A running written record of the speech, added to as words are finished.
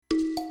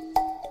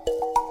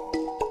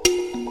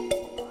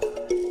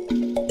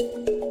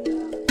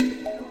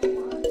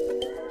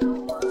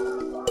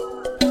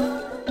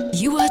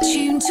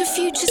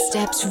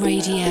Steps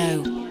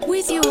Radio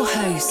with your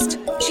host,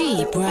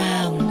 G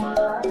Brown.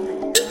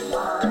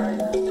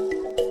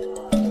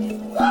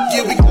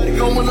 Yeah, we got it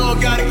going on,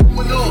 got it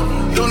going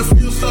on. Don't it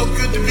feel so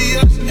good to be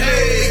us?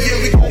 Hey,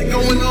 yeah, we got it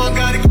going on,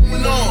 got it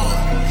going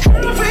on. We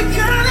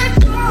got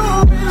it going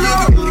on.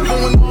 Yeah, we got it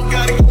going on,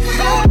 got it going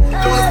on.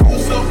 Don't it feel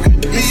so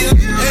good to be us?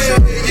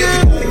 Hey,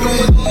 yeah, we got it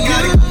going on,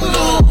 got it going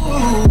on.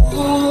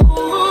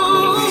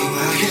 We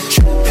out here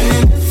tripping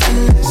and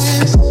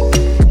finesse.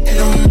 It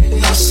don't make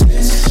no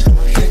sense.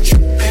 Out here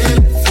tripping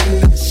and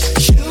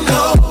finesse. You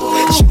know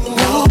it, you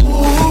know.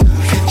 Out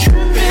here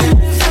tripping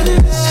and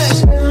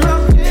finesse. It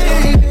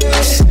don't make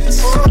no sense.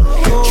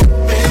 Out here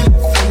tripping and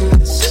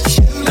finesse.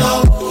 You know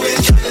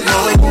it, you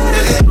know it. We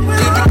got it going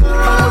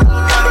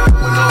on, got it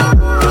going on.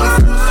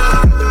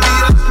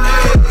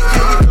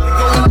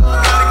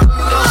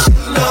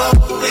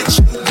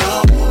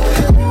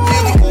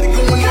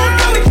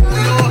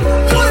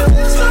 Don't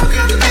feel so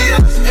good to be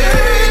us. Hey, yeah, we got it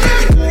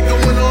going on, got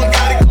it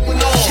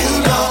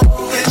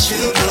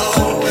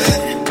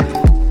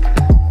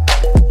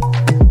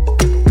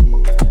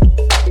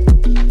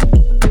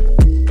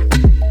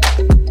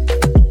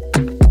going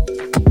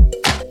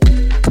on.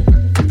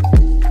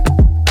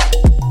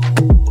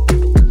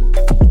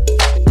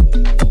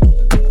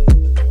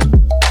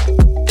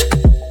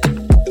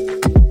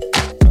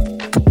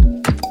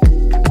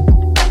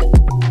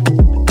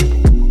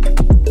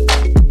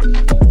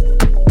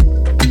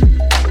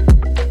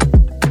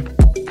 You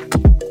know it, you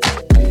know it. Yeah, we got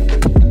it going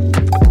on,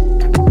 got it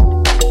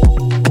going on.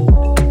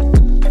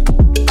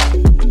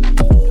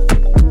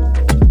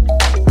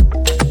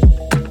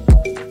 Don't feel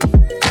so good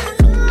to be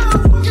us.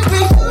 Hey,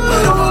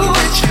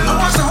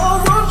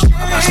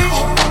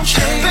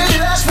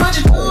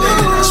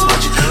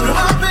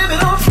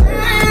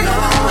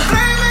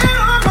 yeah, we got it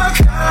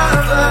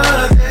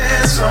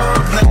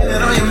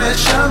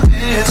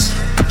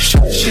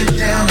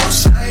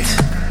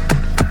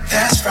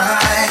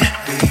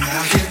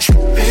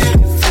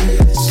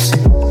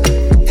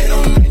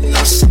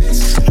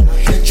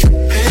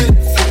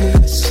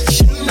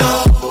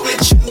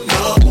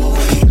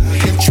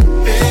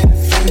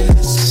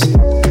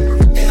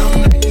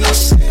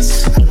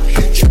going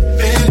on, got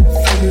it going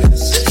on. You know it, you know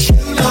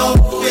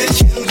it.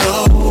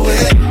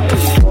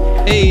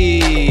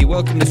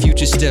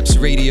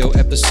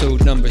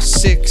 Episode number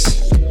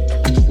 6.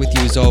 With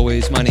you as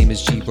always, my name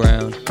is G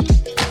Brown.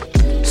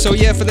 So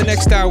yeah, for the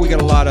next hour we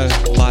got a lot of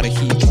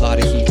heat.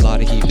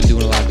 Been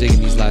doing a lot of digging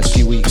these last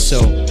few weeks.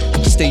 So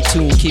stay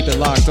tuned, keep it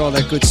locked, all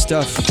that good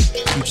stuff.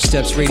 Future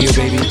Steps Radio,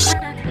 baby.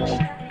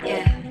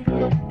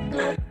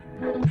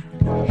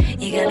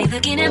 You got me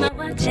looking at my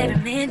watch every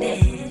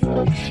minute.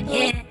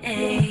 Yeah,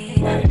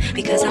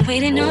 because I'm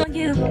waiting on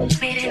you. I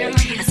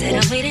said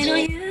I'm waiting on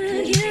you.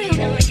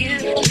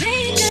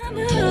 Make a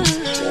move.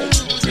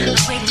 I'm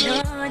waiting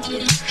on you,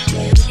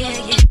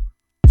 yeah.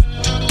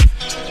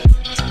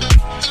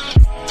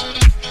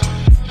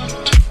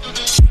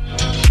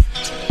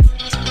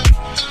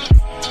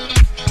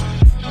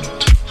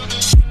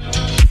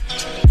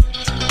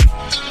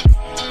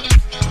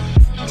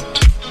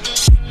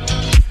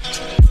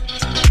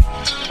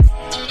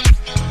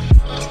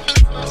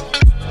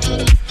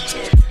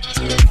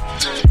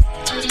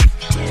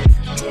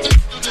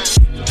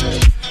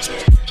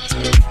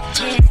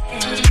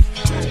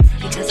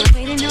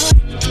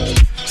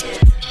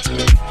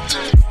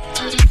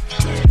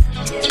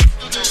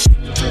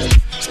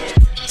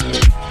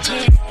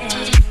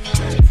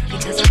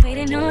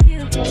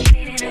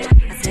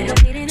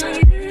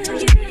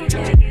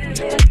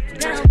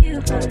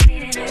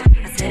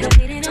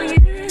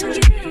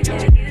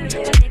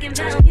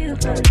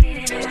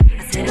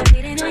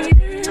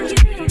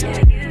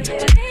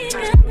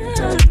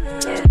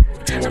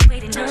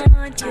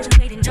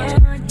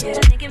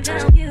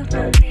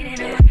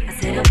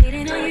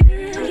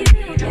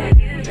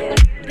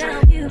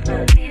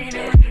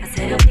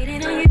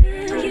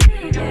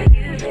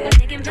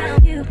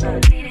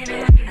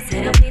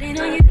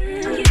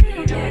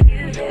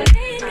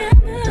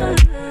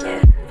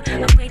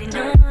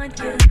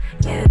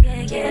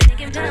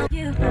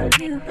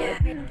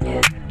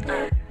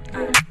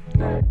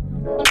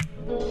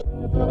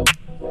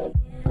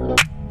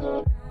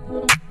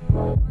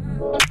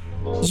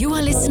 You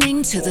are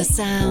listening to the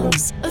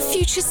sounds of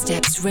Future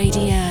Steps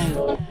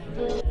Radio.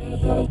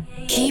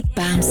 Keep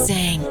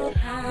bouncing.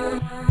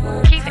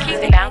 Keep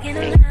bouncing.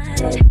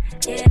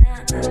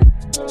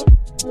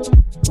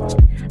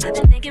 I've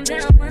been thinking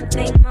about one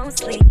thing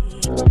mostly.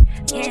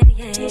 Yeah.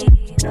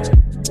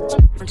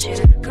 Want you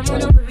to come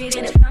on over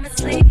even if I'm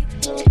asleep.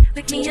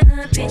 Wake me up in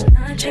my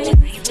dream.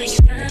 When you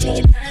find me,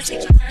 if I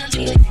sleep behind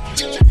me,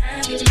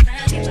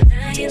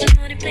 behind me in the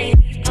morning,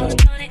 baby. All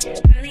upon it,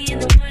 early in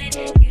the morning.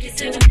 You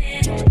deserve a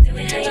man who will do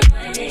it how you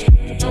want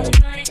it. All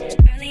upon it,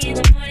 early in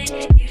the morning.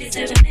 You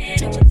deserve a man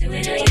who will do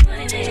it how you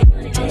want it.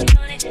 All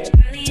upon it,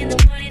 early in the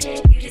morning.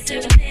 You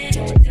deserve a man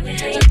who will do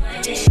it how you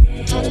want it.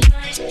 All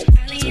upon it,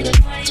 early in the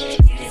morning.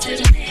 You deserve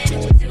a man who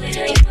will do it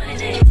how you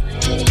want it.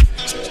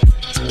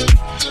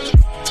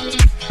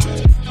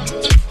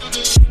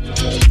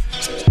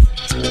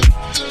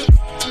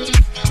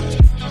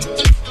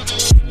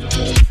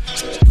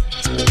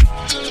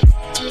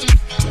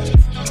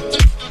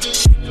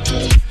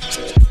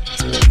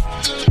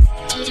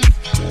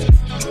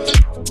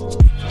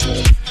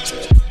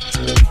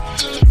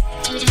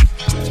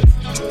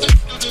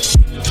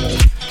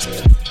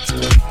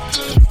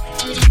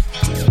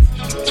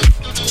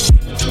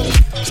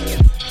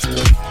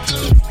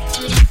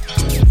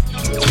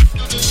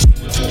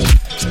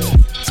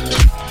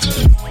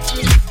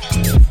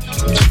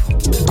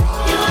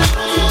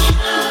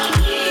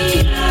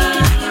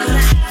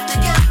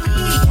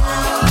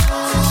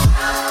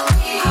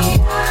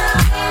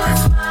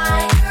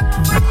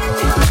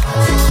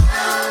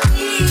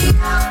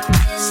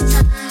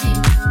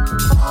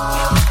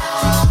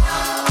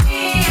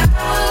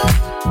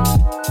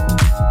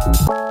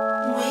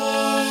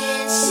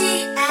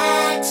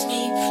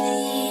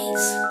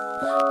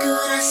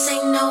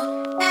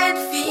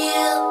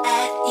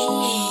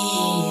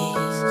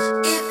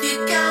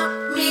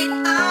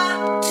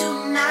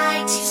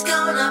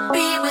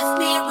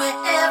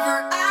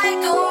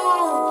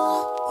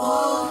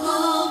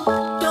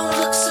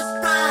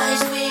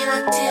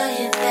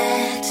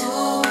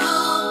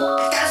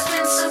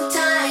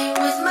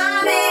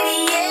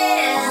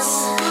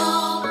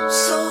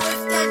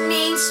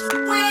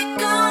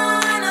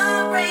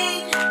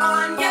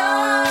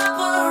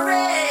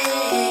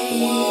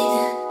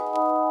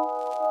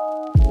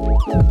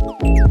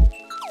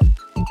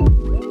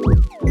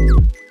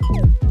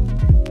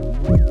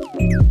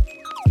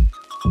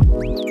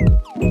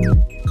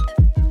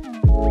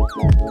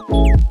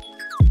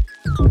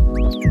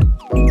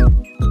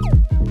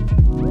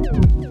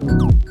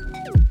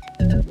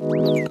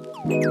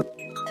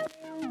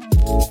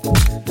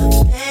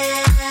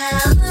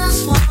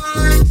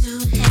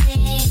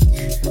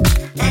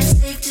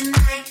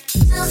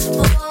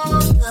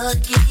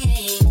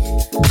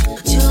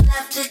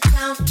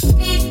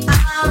 me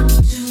out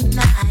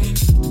tonight.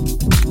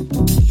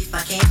 If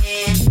I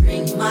can't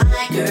bring my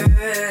girl,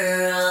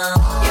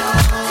 you're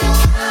gonna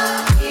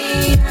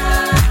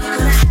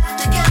have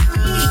to get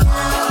me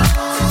out.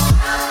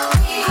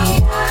 With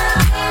my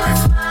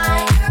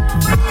girlfriend,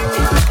 you're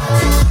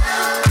gonna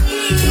have me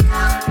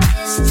out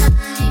this time.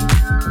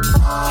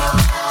 You're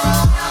gonna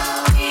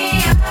have me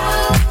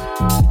out.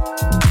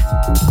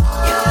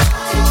 You're gonna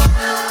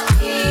have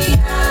me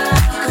out.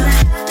 You're gonna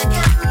have to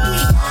get me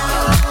out.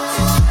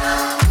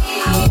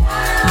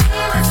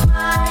 With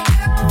my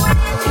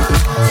girlfriend, you're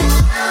gonna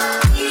have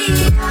me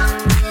out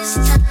this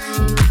time.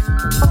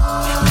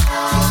 You're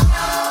gonna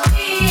have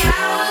me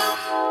out.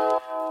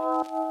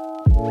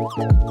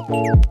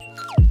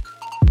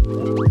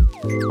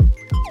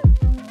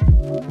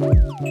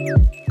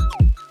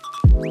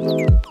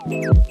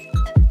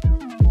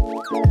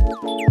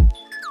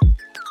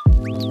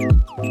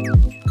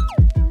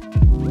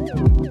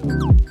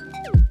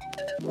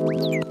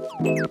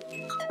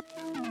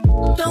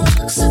 Don't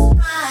look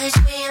surprised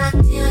when I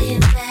tell you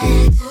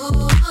that.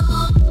 Ooh,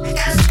 I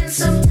gotta spend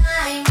some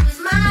time with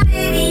my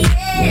baby,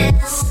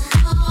 yes.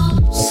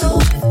 So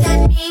if that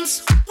means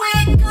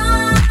we're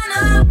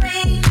gonna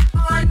rain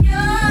on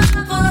your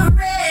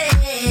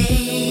parade,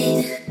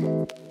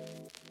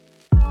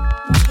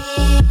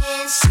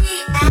 when she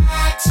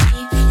asks me,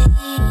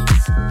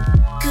 please,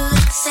 could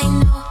I say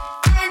no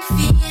and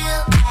feel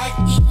at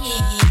ease?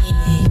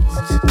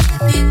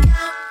 If you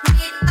count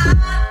me up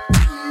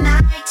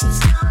tonight, he's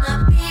gonna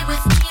be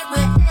with me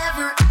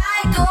wherever I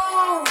go.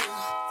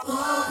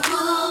 Ooh.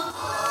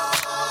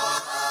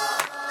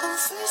 I'm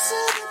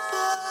facing the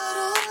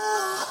bottle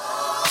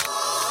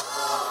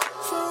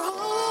for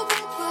all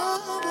my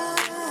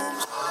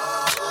problems.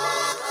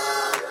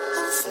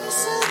 I'm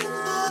facing the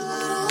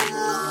bottle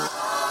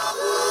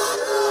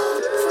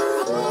for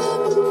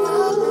all my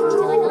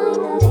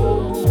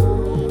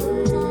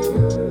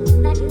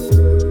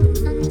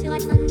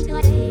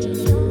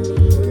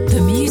The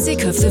music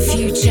of the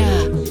future.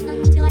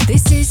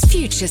 This is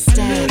Future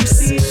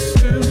Steps.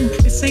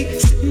 This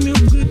ain't sitting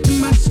real good in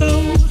my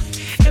soul.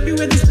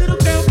 Everywhere this little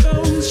girl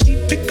goes, she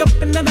pick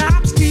up another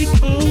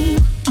obstacle.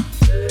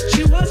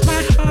 She was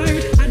my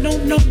heart. I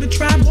don't know the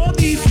tribe or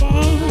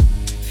default,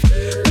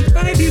 but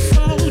by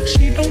default,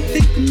 she don't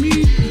think of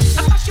me.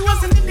 I thought she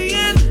was an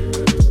Indian.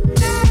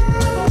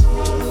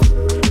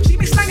 She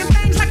be slanging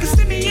things like a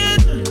simian.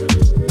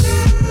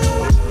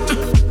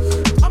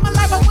 All my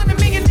life I want a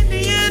million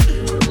Indian.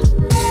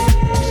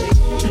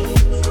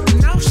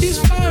 Now she's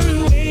far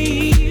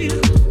away,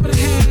 but I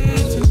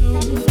had to know.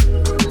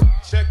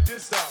 Check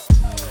this out.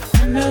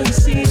 I know you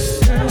see it,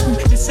 girl.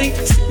 This ain't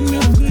sitting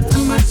real good to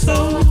my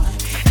soul.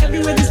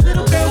 Everywhere this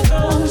little girl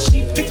goes,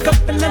 she pick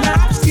up another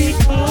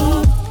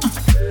obstacle.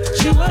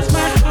 She was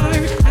my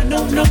heart. I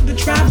don't know the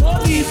tribe or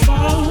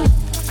default,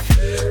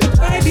 but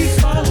by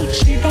default,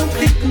 she don't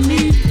think of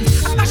me.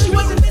 I thought she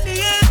was an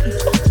Indian.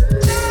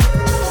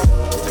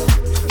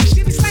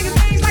 She be slanging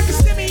things like a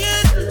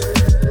simian.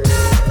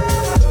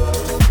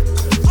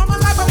 All my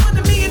life I want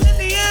to be an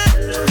Indian.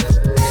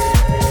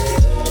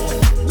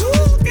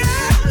 Ooh,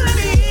 girl, let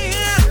me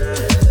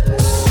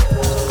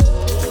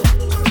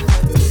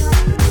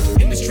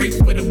in. In the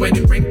street with a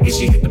wedding ring, and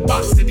she hit the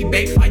box. Said he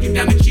babe, why you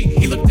down the cheek?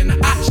 He looked in the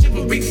eye,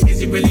 chivalry. Is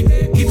he really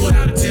dead? He pulled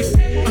out a tip.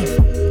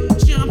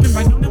 Jumping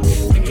right on him,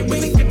 thinking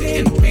will he get the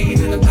end of pain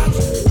and the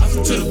lobster.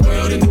 Hustle to the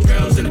world and the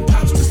girls and the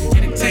posters.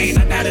 Entertain,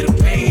 I doubt it'll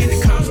pay and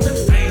it cost her.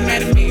 I ain't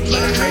mad at me,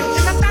 but it hurt.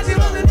 And I thought she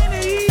wasn't in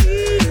it.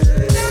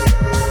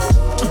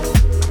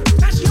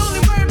 Now she only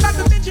worried about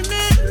the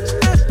Benjamin.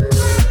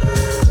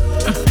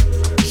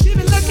 She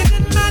been looking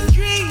in my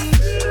dreams.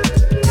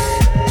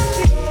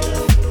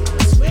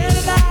 Swear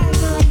that I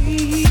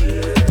believe.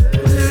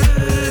 Swear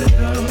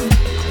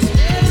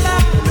that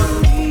I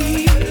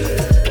believe.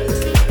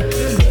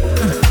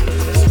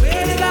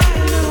 Swear that I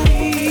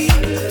believe.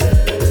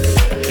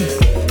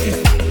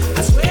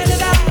 I swear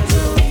that I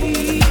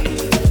believe.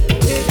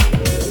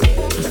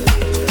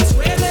 I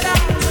swear that I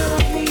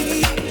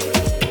believe.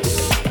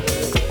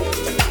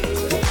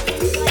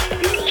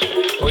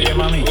 Oye,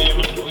 mami.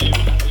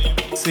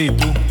 Sí,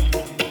 tú.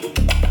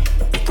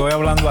 Estoy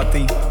hablando a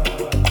ti.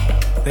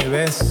 Te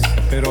ves,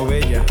 pero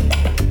bella.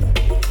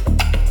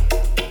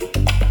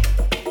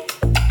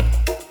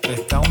 Te he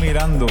estado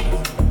mirando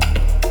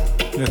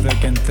desde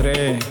que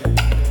entré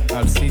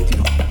al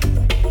sitio.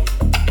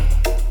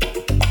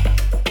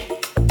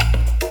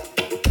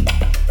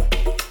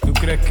 ¿Tú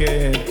crees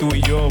que tú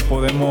y yo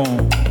podemos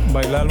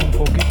bailar un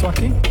poquito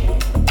aquí?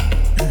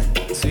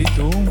 Sí,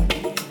 tú.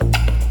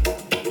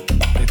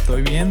 Te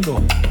estoy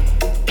viendo.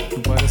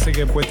 Tú parece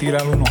que puedes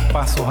tirar unos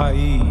pasos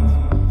ahí.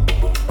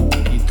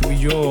 Y tú y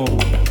yo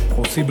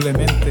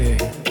posiblemente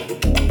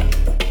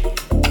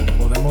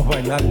podemos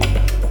bailar.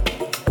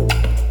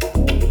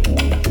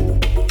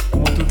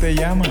 ¿Cómo tú te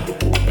llamas?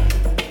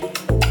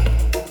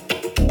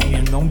 Y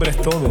el nombre es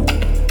todo.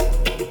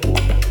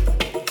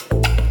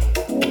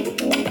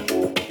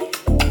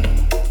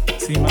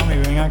 Sí, mami,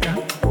 ven acá,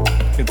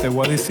 que te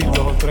voy a decir 2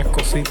 o 3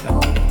 cositas.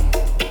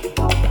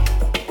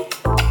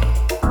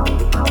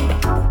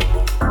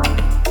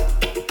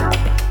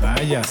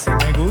 Ay, así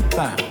me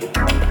gusta.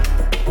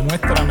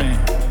 Muéstrame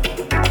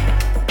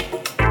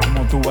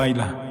cómo tú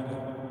bailas.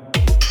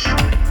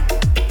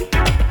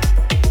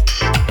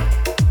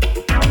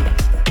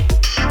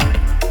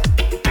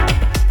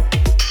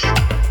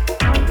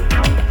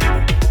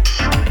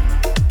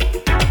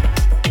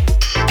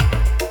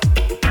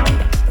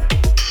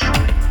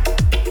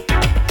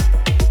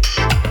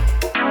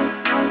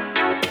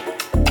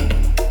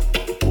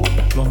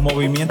 Los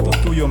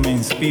movimientos tuyos me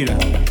inspiran.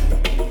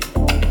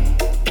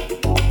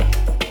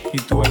 Y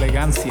tu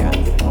elegancia.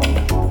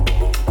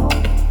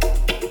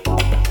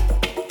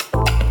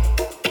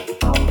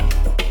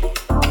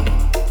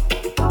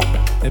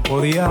 Te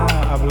podía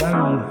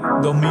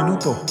hablar 2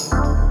 minutos.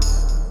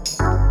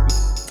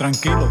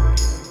 Tranquilo,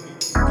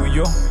 tú y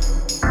yo.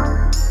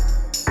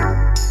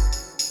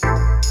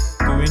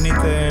 Tú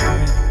viniste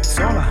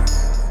sola.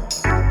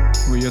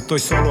 Pues yo estoy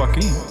solo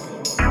aquí.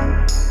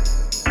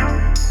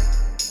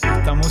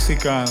 Esta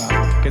música,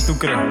 ¿qué tú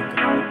crees?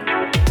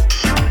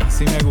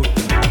 Así me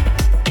gusta.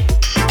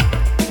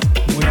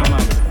 Muy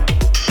amable.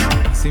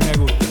 Así me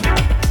gusta.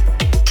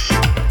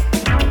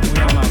 Muy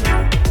amable.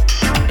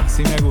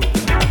 Así me gusta.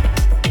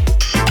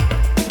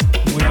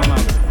 Muy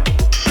amable.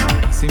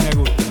 Así me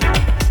gusta.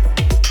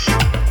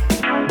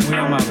 Muy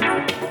amable.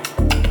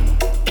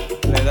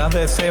 Le das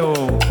deseo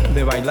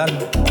de bailar.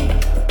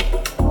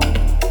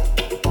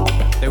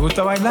 ¿Te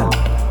gusta bailar?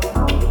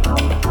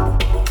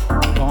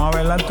 Vamos a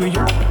bailar tú y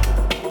yo.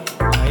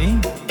 Ahí.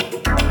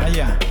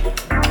 Allá.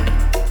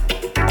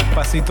 Un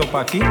pasito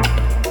pa' aquí.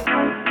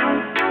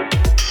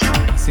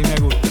 Así me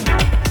gusta.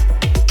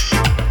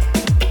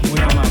 Muy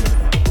amable.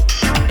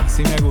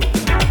 Así me gusta.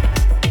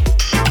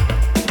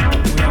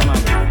 Muy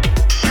amable.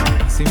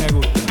 Así me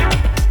gusta.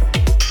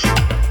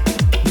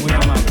 Muy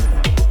amable.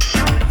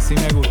 Así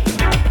me gusta.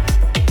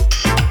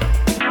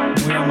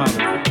 Muy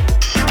amable.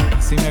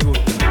 Así me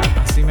gusta.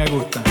 Así me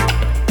gusta.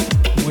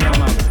 Muy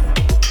amable.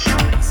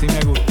 Así me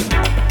gusta.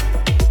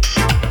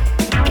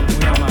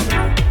 Muy amable.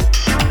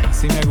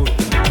 Así me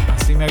gusta.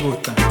 Así me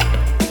gusta.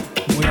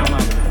 Muy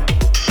amable.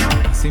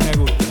 Así me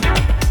gusta.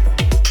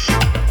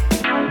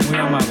 Muy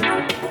amable.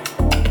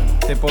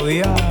 Te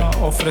podía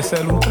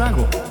ofrecer un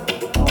trago.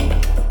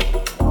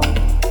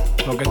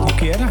 Lo que tú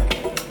quieras.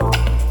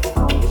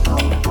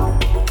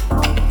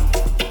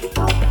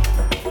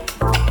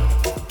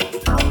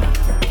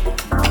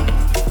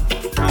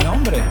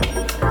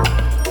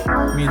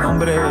 Mi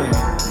nombre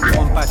es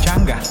Juan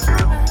Pachanga.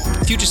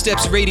 Future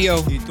Steps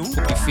Radio. ¿Y tú?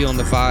 Hope you're feeling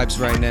the vibes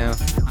right now.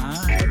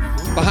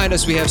 Behind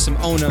us we have some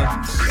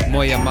Ona.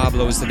 Moya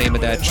Mablo is the name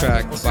of that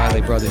track, the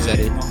Violet Brothers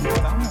edit.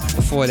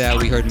 Before that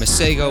we heard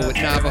Masego with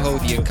Navajo,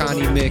 the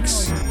Akani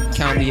mix,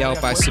 Count Me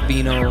Out by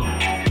Sabino,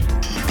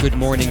 Good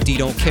Morning D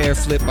Don't Care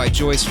Flip by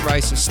Joyce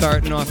Rice, and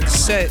starting off the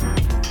set,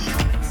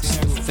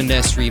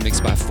 Finesse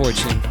remix by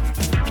Fortune.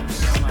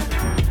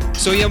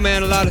 So yeah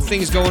man, a lot of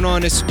things going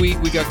on this week.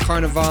 We got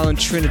Carnival in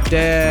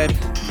Trinidad,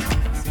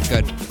 we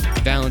got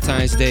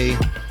Valentine's Day,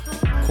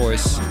 of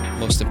course.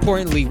 Most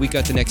importantly, we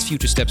got the next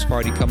Future Steps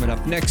party coming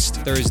up next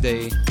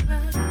Thursday.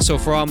 So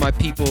for all my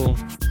people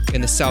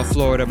in the South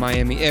Florida,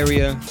 Miami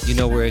area, you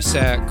know where it's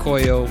at,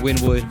 Coyo,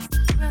 Wynwood,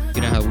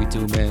 you know how we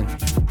do, man.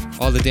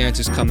 All the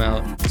dancers come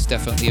out, it's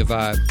definitely a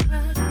vibe.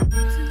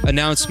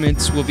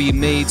 Announcements will be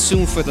made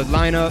soon for the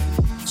lineup,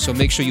 so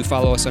make sure you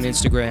follow us on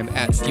Instagram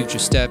at Future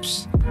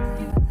Steps.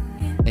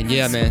 And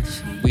yeah, man,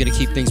 we're gonna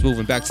keep things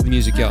moving. Back to the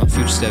music, y'all.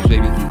 Future Steps,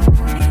 baby.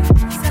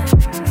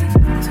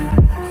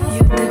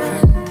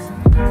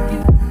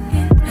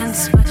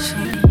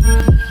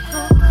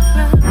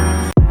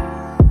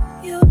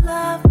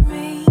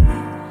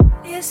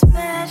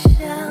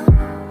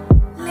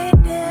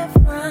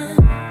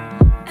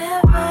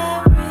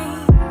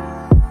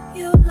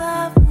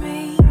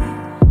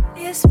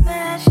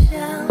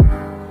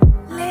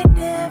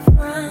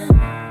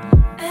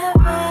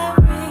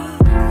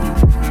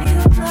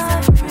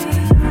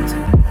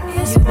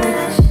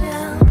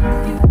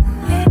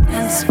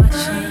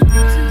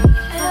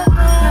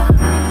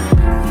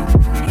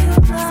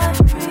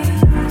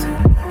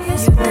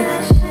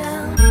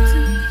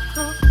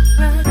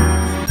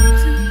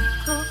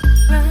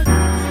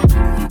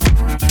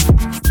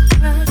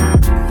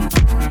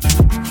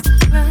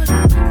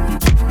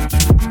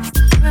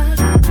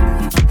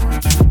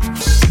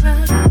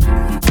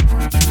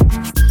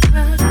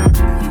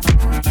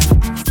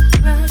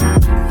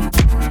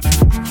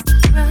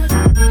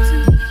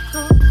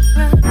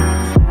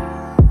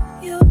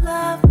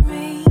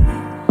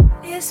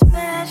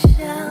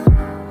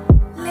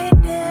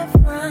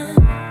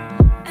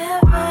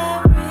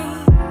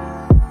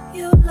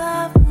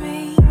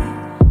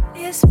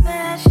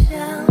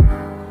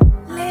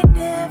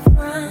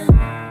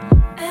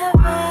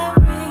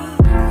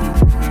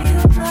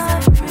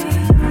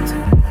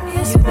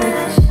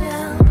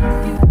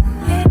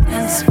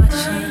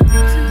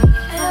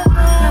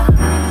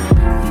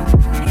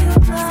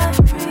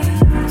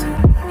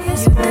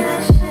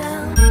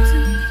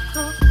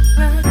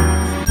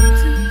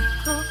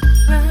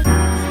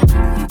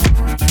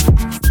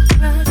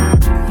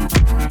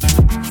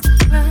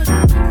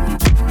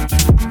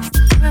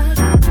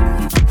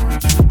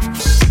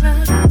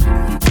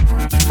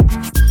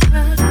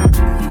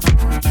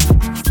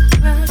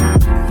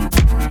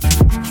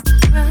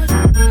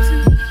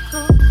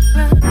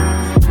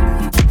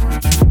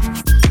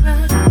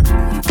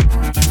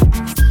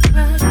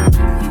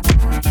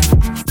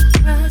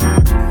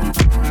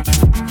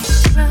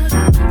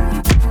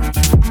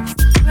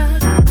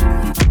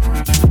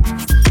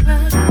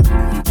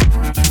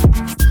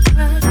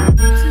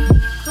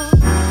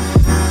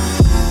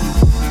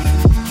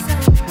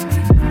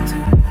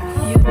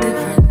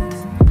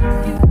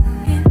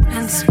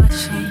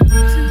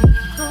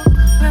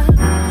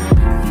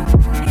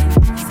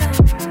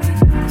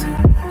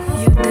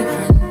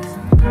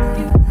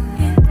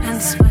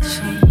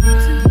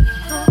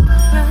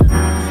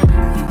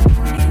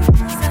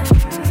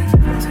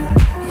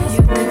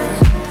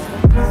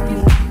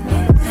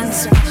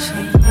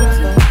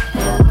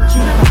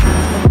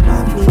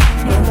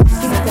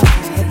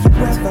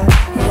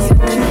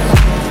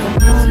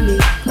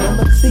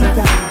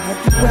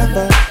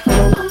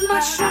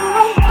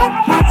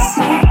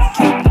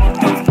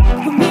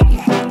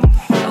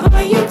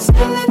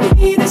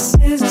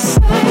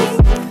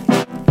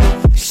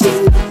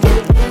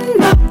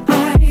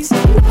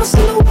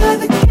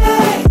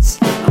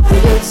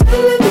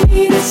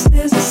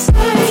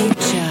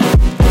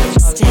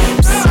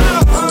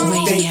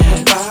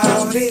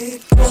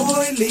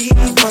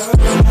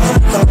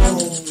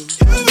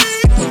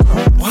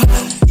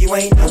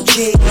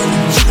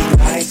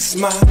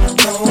 my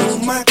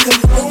tone, my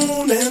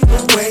cologne, and the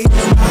way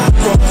I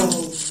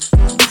roll.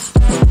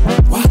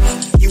 What?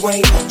 You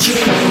ain't no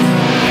chick.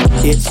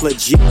 It's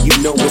legit,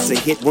 you know it's a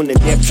hit when the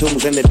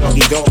Neptunes and the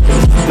Doggy Dog.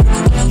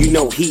 You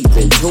know he's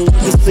in tune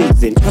this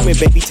season. Come here,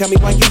 baby, tell me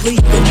why you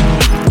leaving.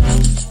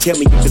 Tell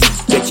me if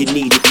it's that you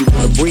need if you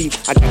wanna breathe.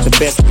 I got the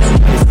best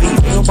disease.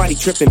 Ain't nobody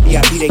tripping,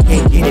 VIP, they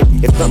can't get it.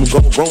 If something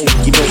go wrong,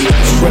 you know you're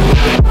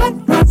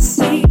tripping. I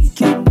see,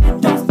 Cupid,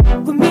 don't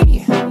fuck with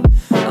me.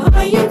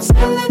 Are you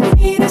telling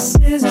me this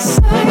is a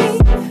sign?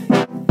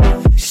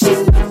 She's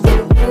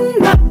looking in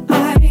my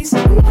eyes,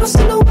 lost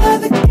in no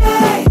other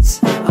guys.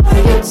 Are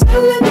you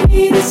telling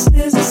me this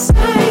is a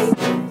sign?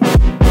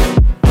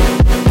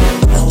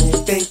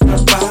 Don't think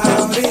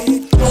about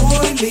it,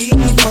 boy,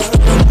 leave her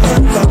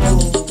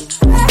alone.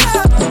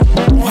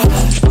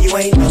 You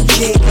ain't no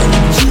chick,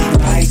 she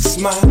likes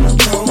my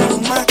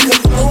tone, my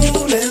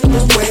cologne, and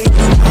the way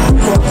I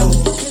roll.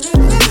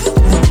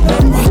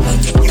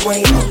 You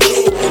ain't no chick.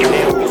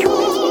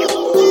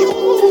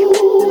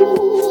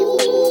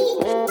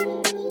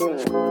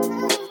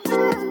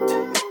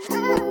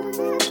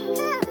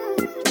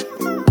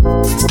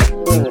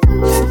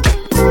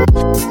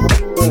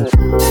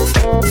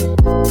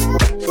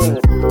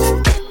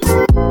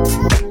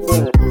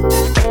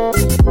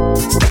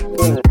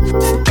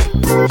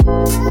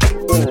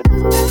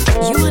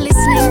 You are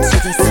listening to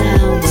the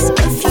sounds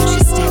of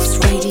Future Steps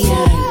Radio.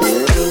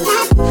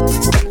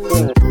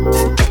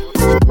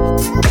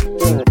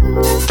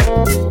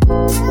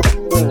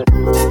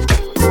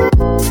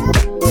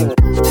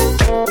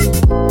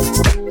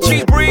 G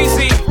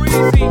Breezy.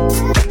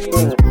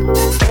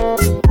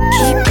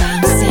 Keep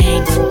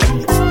bouncing.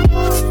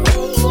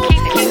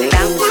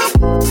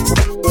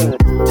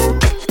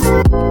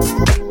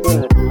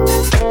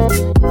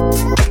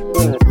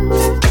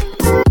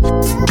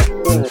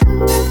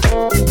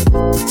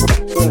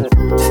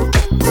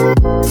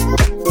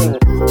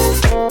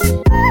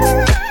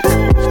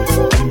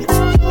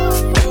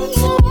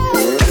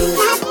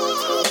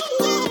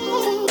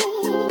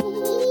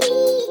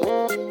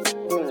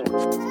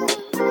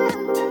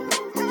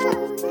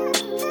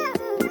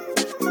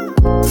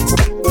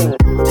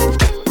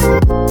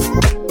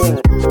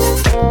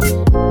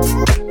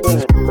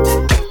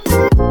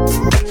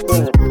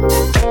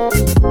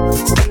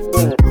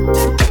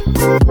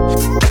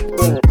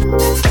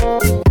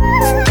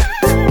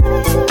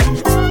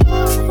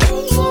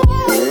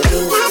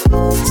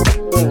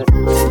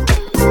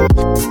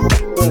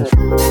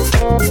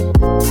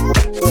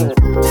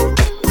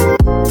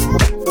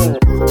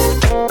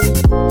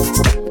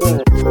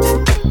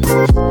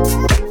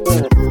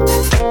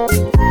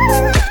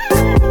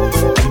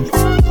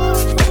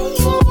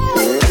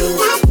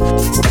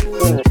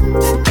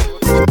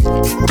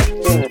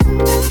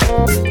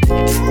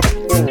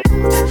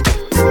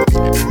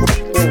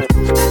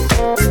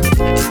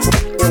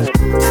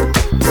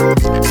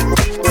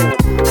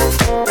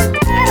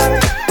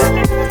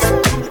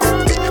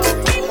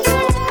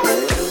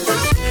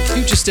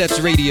 Future Steps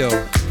Radio.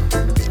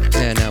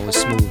 Man, that was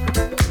smooth.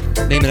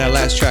 Name of that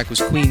last track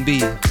was Queen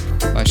Bee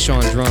by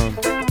Sean Drum.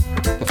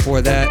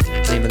 Before that,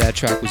 name of that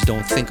track was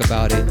Don't Think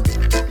About It.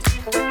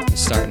 And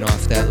starting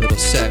off that little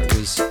set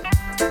was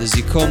the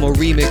Zikomo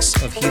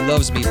remix of He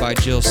Loves Me by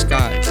Jill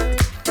Scott.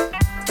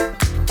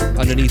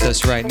 Underneath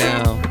us right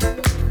now,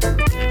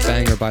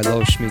 banger by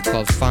Loshmi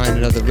called Find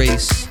Another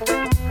Race.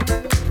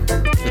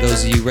 For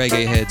those of you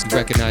reggae heads, you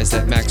recognize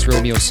that Max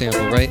Romeo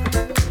sample, right?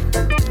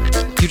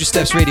 Future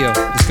Steps Radio,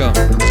 let's go.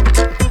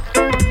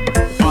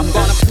 I'm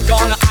gonna put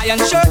on an iron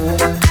shirt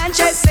and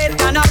chase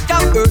Satan out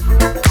of earth.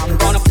 I'm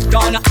gonna put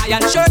on an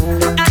iron shirt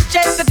and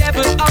chase the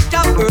devil out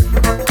of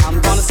earth. I'm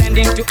gonna send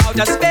him to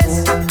outer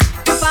space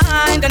to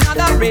find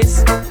another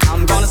race.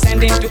 I'm gonna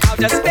send him to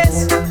outer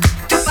space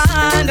to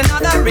find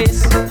another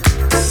race.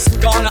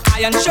 Put on an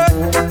iron shirt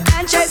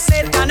and chase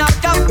Satan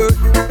out of earth.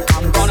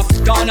 I'm gonna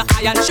put on an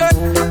iron shirt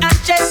and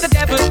chase the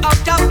devil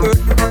out of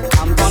earth.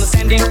 I'm gonna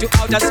send him to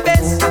outer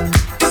space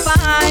to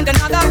find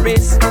another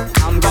race.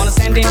 I'm gonna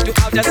send him to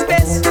outer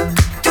space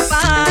to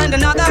find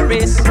another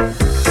race.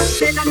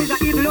 Satan is a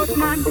evil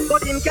man,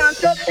 but him can't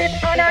succeed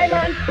on I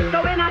man.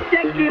 So when I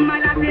take him, my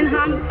life in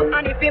hand,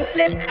 and if him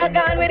slip a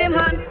gun with him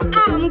hand,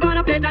 I'm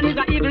gonna Satan is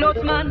a evil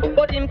man,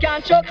 but him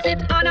can't succeed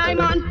on I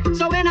man.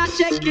 So when I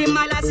check him,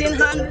 my life in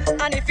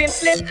hand, and if him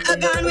slip a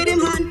gun with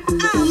him hand,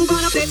 I'm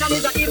gonna Satan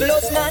is a evil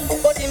man,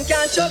 but him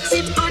can't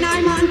succeed on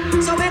I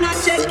man. So when I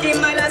check him,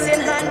 my life in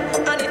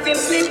hand, and if him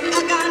slip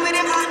a gun with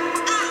him hand.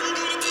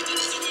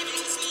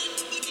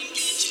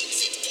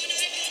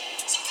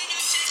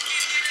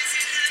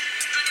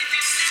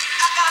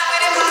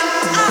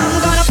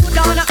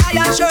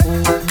 Iron shirt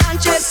and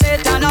chase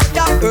Satan out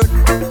of earth.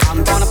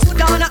 I'm gonna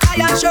put on an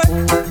iron shirt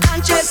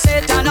and chase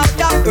Satan out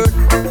of earth.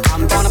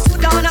 I'm gonna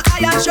put on an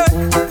iron shirt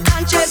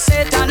and chase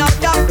Satan out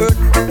of earth.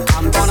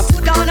 I'm gonna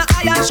put on an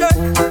iron shirt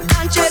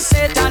and chase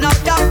Satan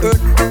out of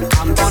earth.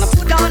 I'm gonna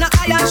put on an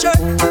iron shirt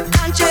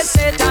and chase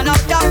Satan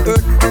out of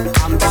earth.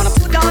 I'm gonna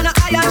put on an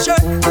iron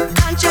shirt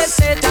and chase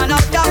Satan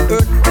out of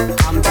earth.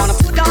 I'm gonna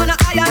put on an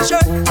iron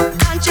shirt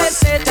and chase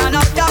Satan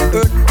out of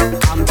earth.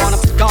 I'm gonna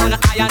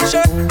iron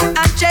shirt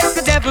and chase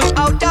the devil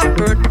out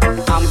of earth.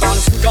 I'm gonna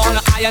put on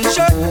an iron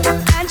shirt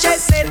and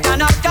chase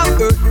Satan out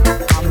of earth.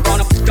 I'm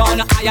gonna put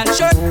on an iron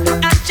shirt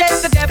and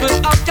chase the devil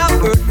out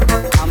of earth.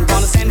 I'm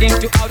gonna send him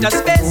to outer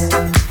space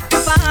to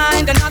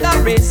find another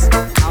race.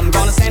 I'm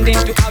gonna send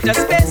him to outer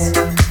space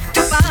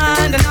to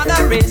find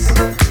another race.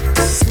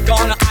 Put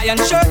on an iron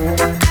shirt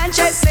and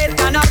chase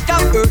Satan out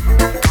of earth.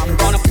 I'm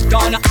gonna put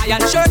on an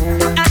iron shirt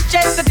and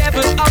chase the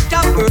devil out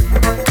of earth.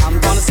 I'm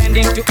gonna send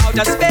him to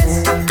outer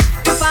space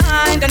to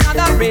find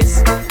another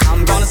race.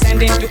 I'm gonna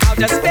send him to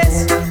outer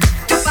space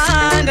to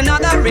find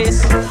another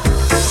race.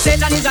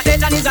 Satan is a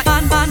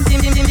man,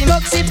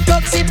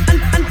 toxic,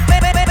 and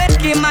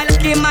kill my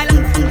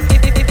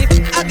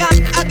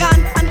again,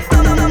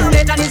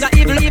 Satan is a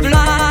evil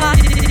man,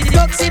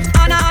 toxic,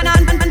 and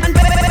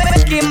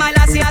kill my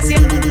lassie,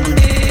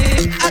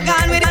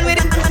 again with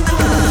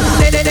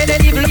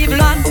evil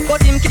man,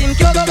 but him kill,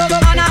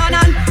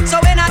 so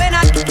when I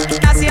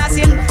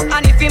lassie,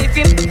 and if him,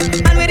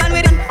 and with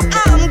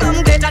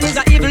Satan is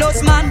a evil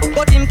man,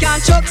 but him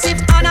can't choke sip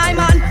and I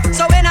man,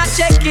 so when I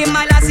check him,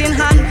 my last in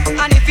hand,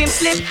 and if him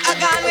slip, I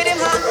gone with him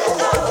hand.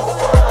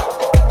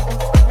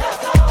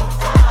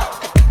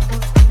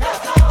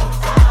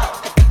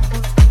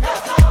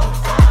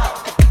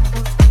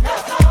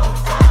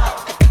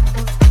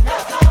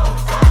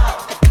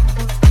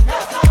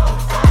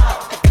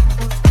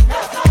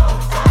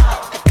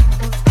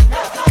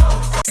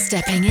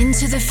 Stepping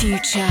into the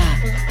future.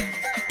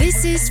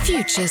 This is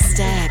Future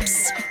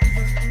Steps.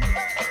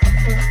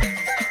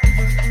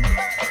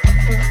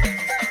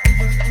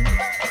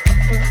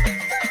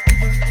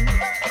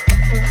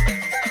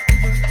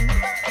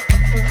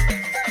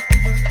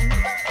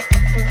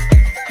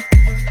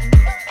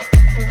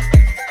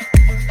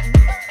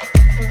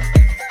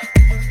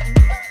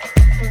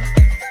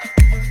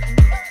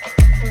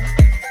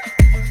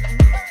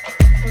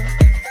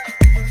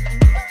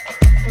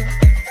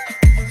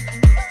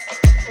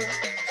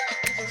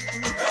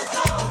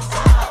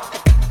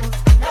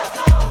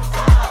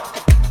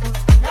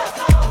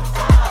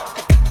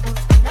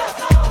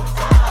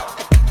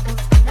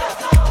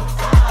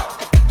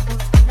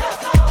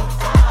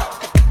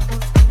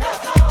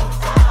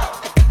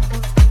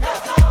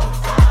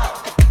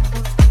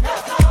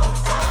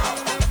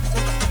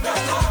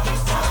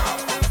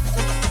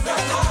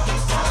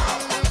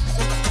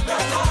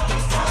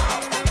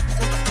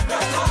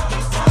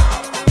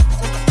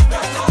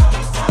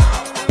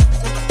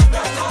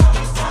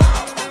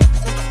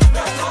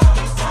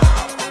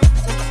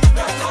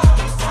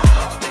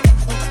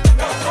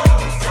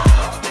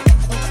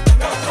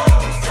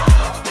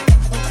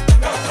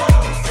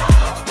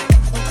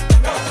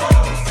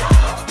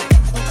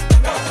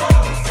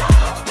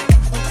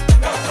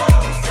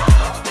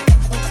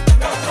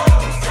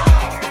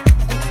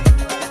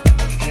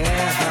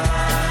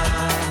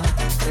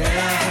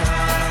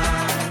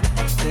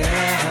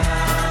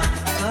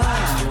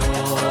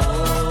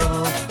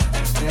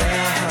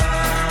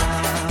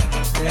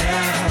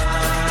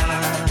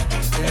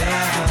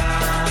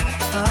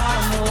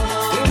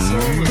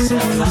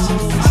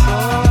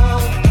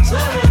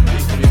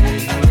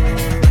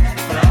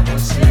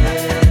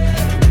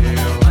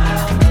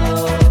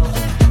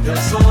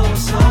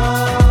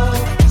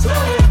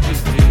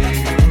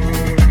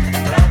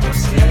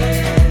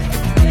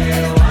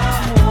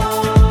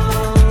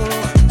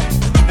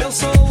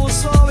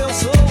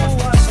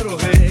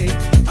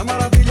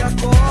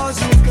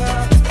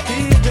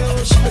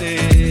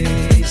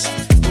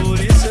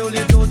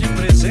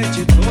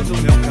 Todo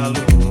meu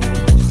calor,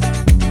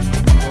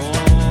 com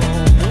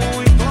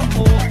muito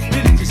amor.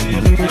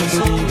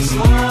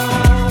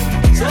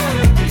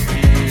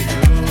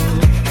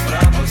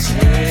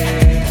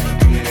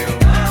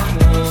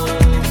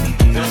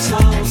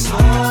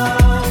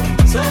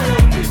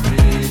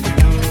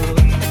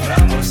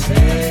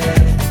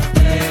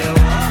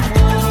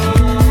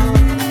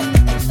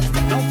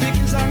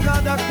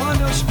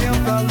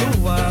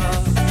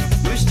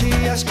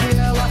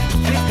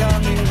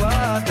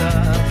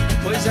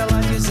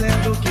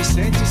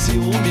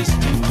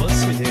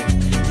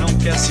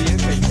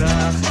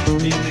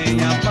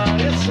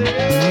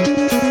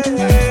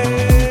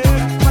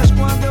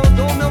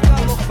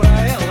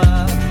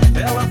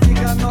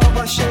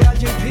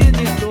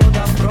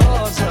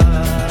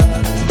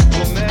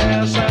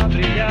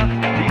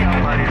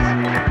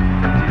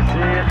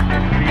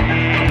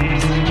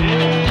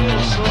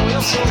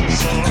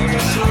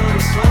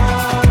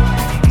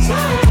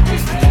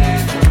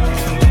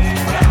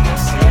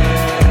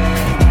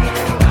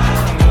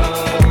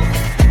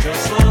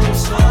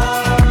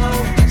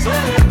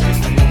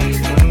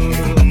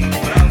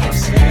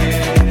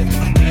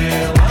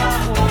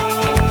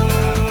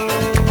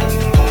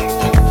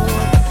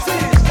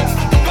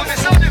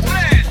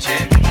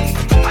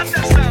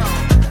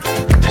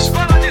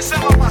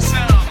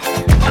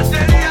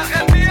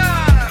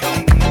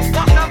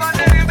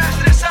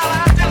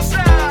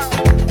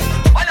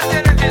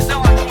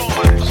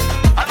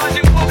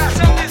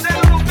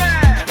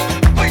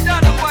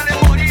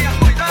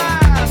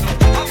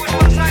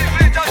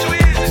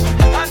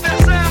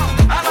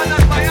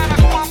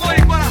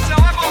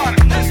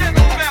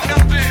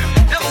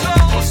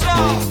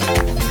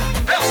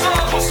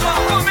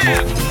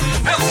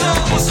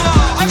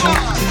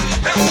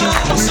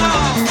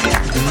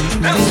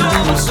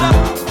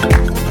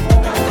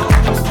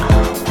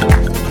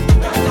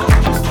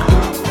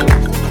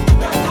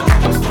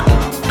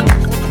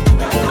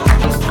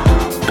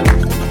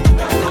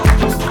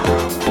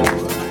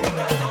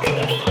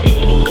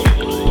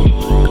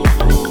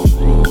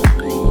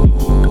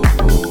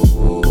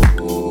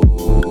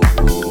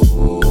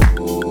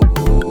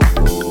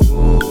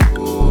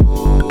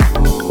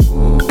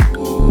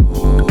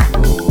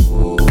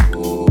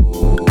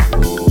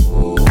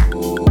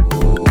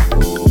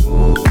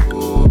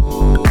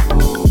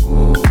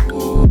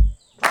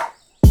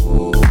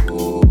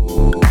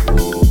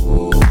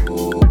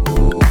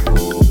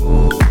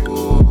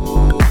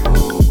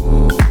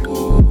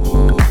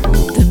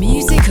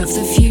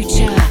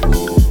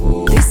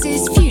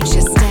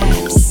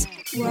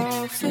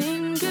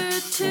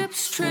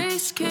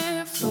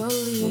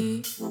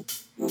 carefully.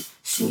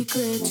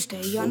 Secrets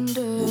stay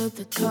under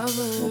the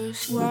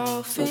covers.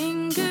 Raw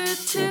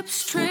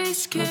fingertips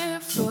trace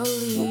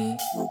carefully.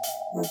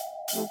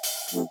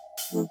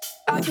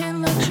 I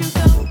can't let you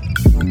go.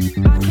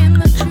 I can't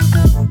let you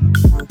go.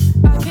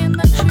 I can't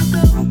let you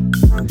go.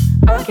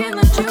 I can't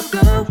let you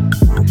go.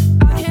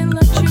 I can't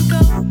let you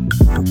go.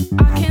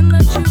 I can't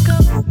let you go.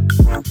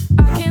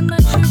 I can't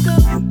let you go.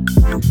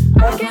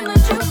 I can't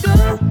let you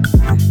go.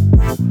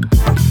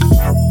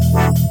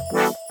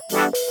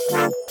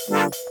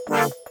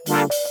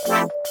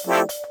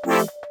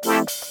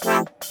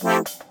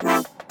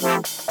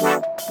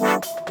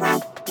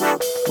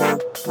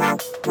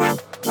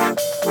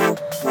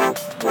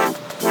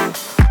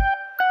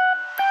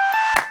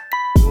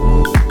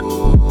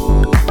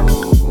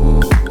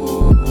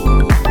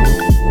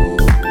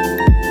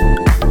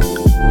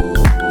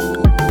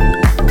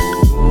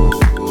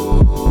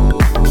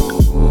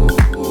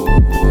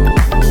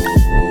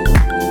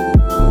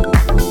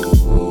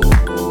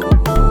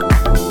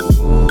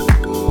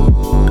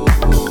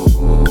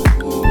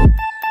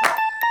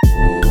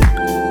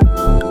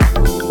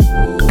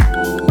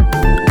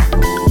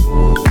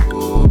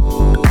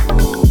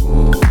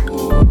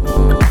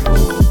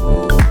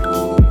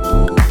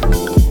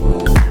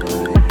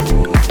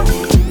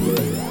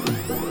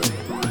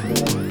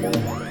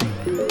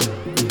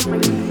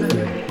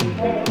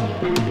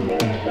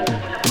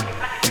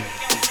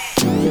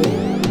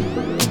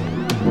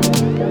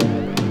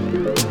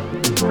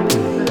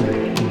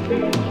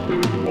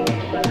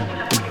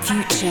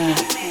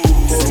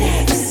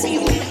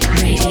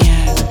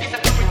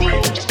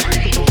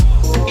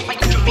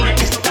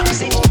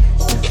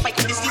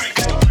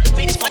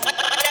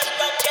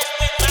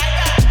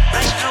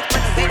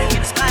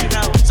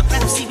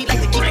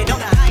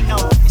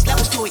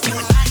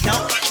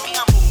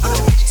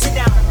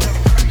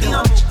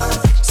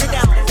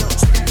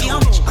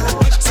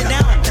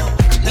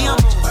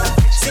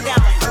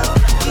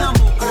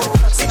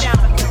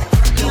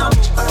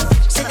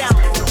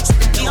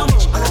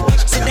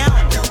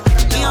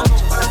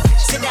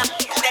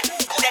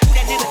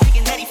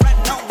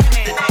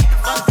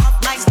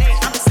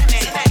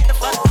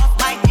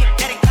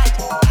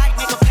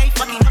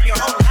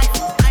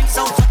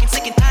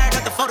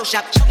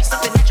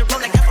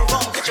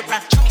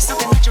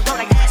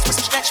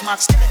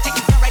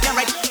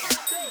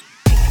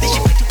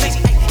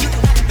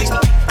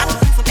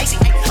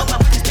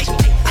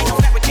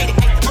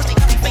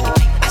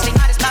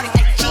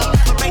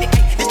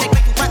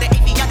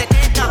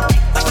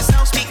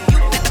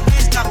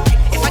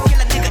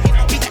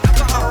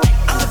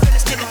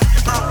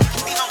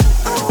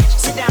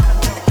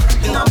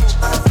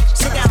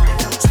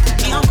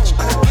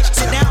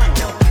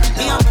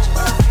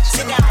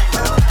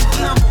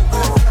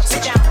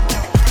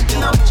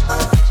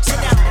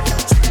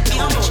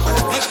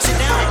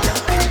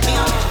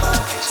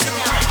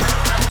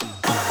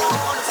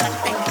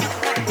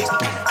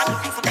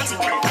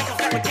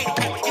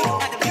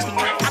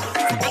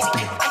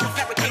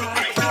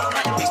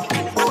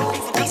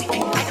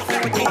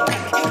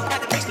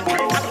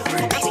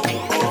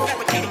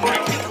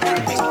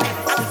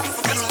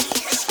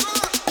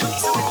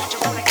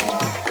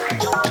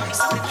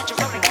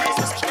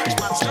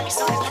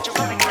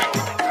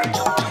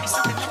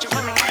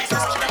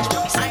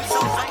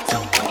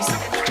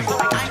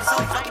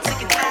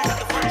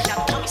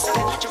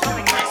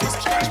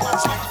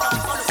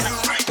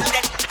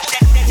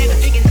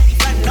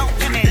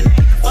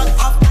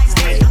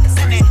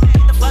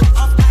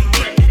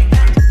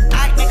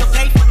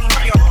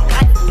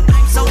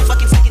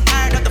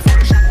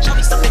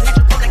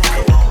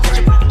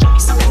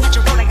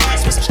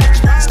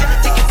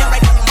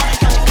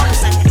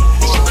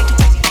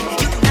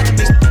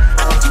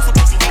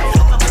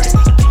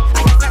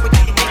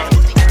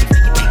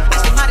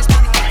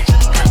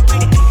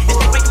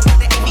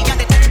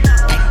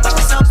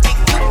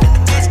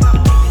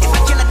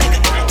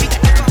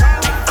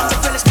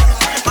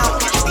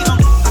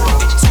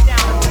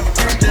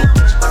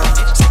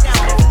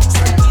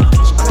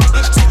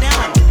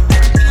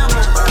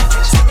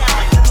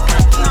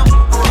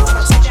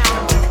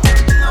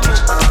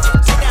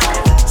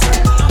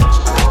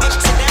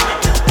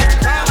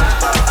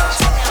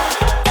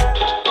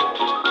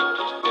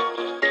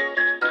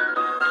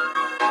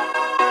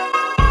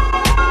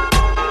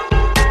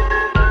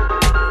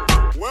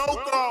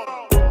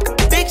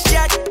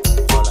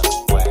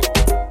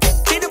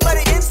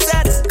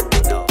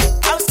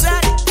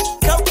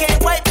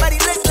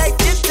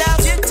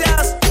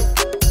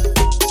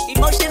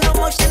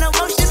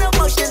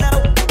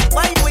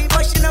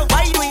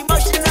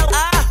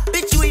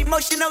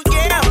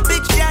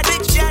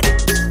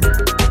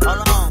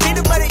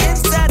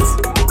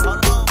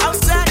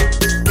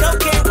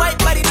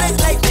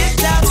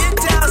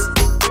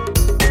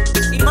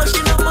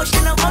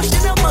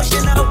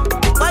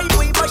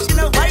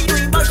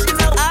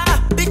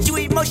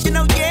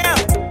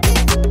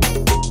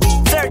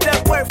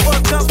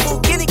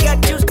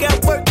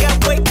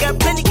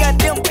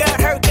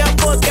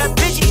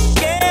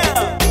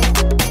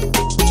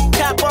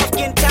 Top off,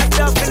 getting topped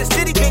off in the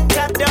city, big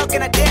top dog. walk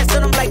and I dance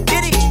on them like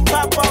Diddy.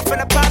 Pop off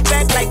and I pop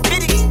back like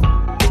Diddy.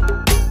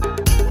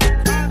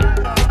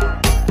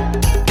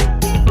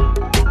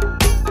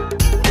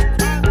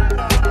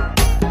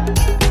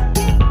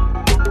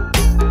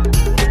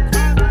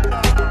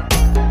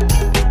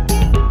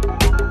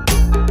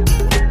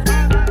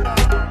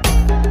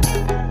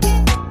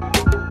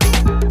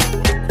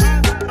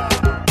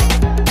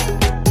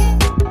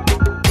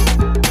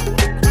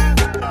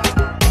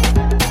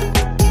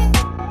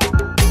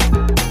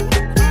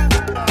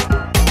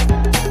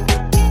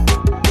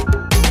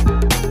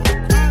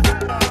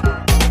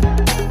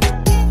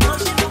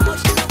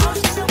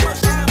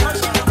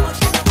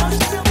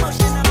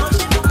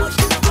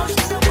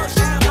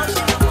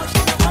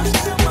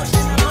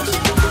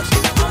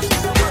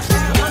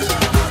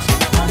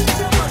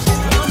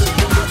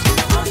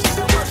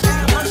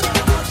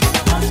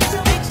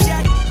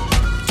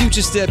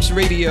 Steps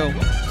Radio,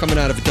 coming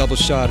out of a double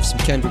shot of some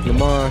Kendrick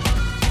Lamar.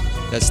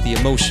 That's the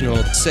emotional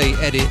Say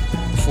edit.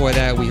 Before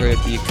that, we heard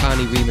the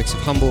Akani remix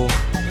of Humble,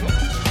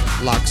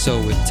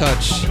 Loxo with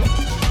Touch,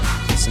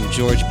 and some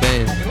George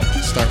Ben,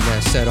 starting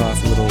that set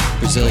off, a little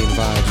Brazilian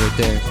vibes right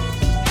there.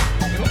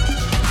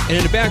 And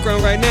in the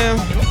background right now,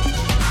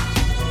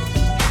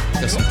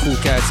 got some cool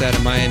cats out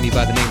of Miami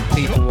by the name of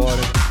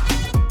Paperwater.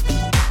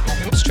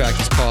 This track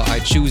is called I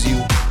Choose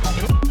You.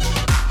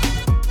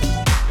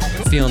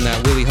 Feeling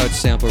that Willie Hutch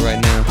sample right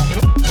now.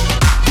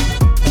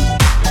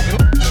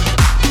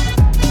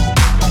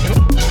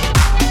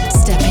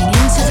 Stepping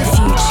into the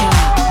future.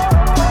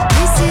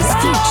 This is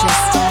Future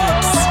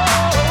Steps.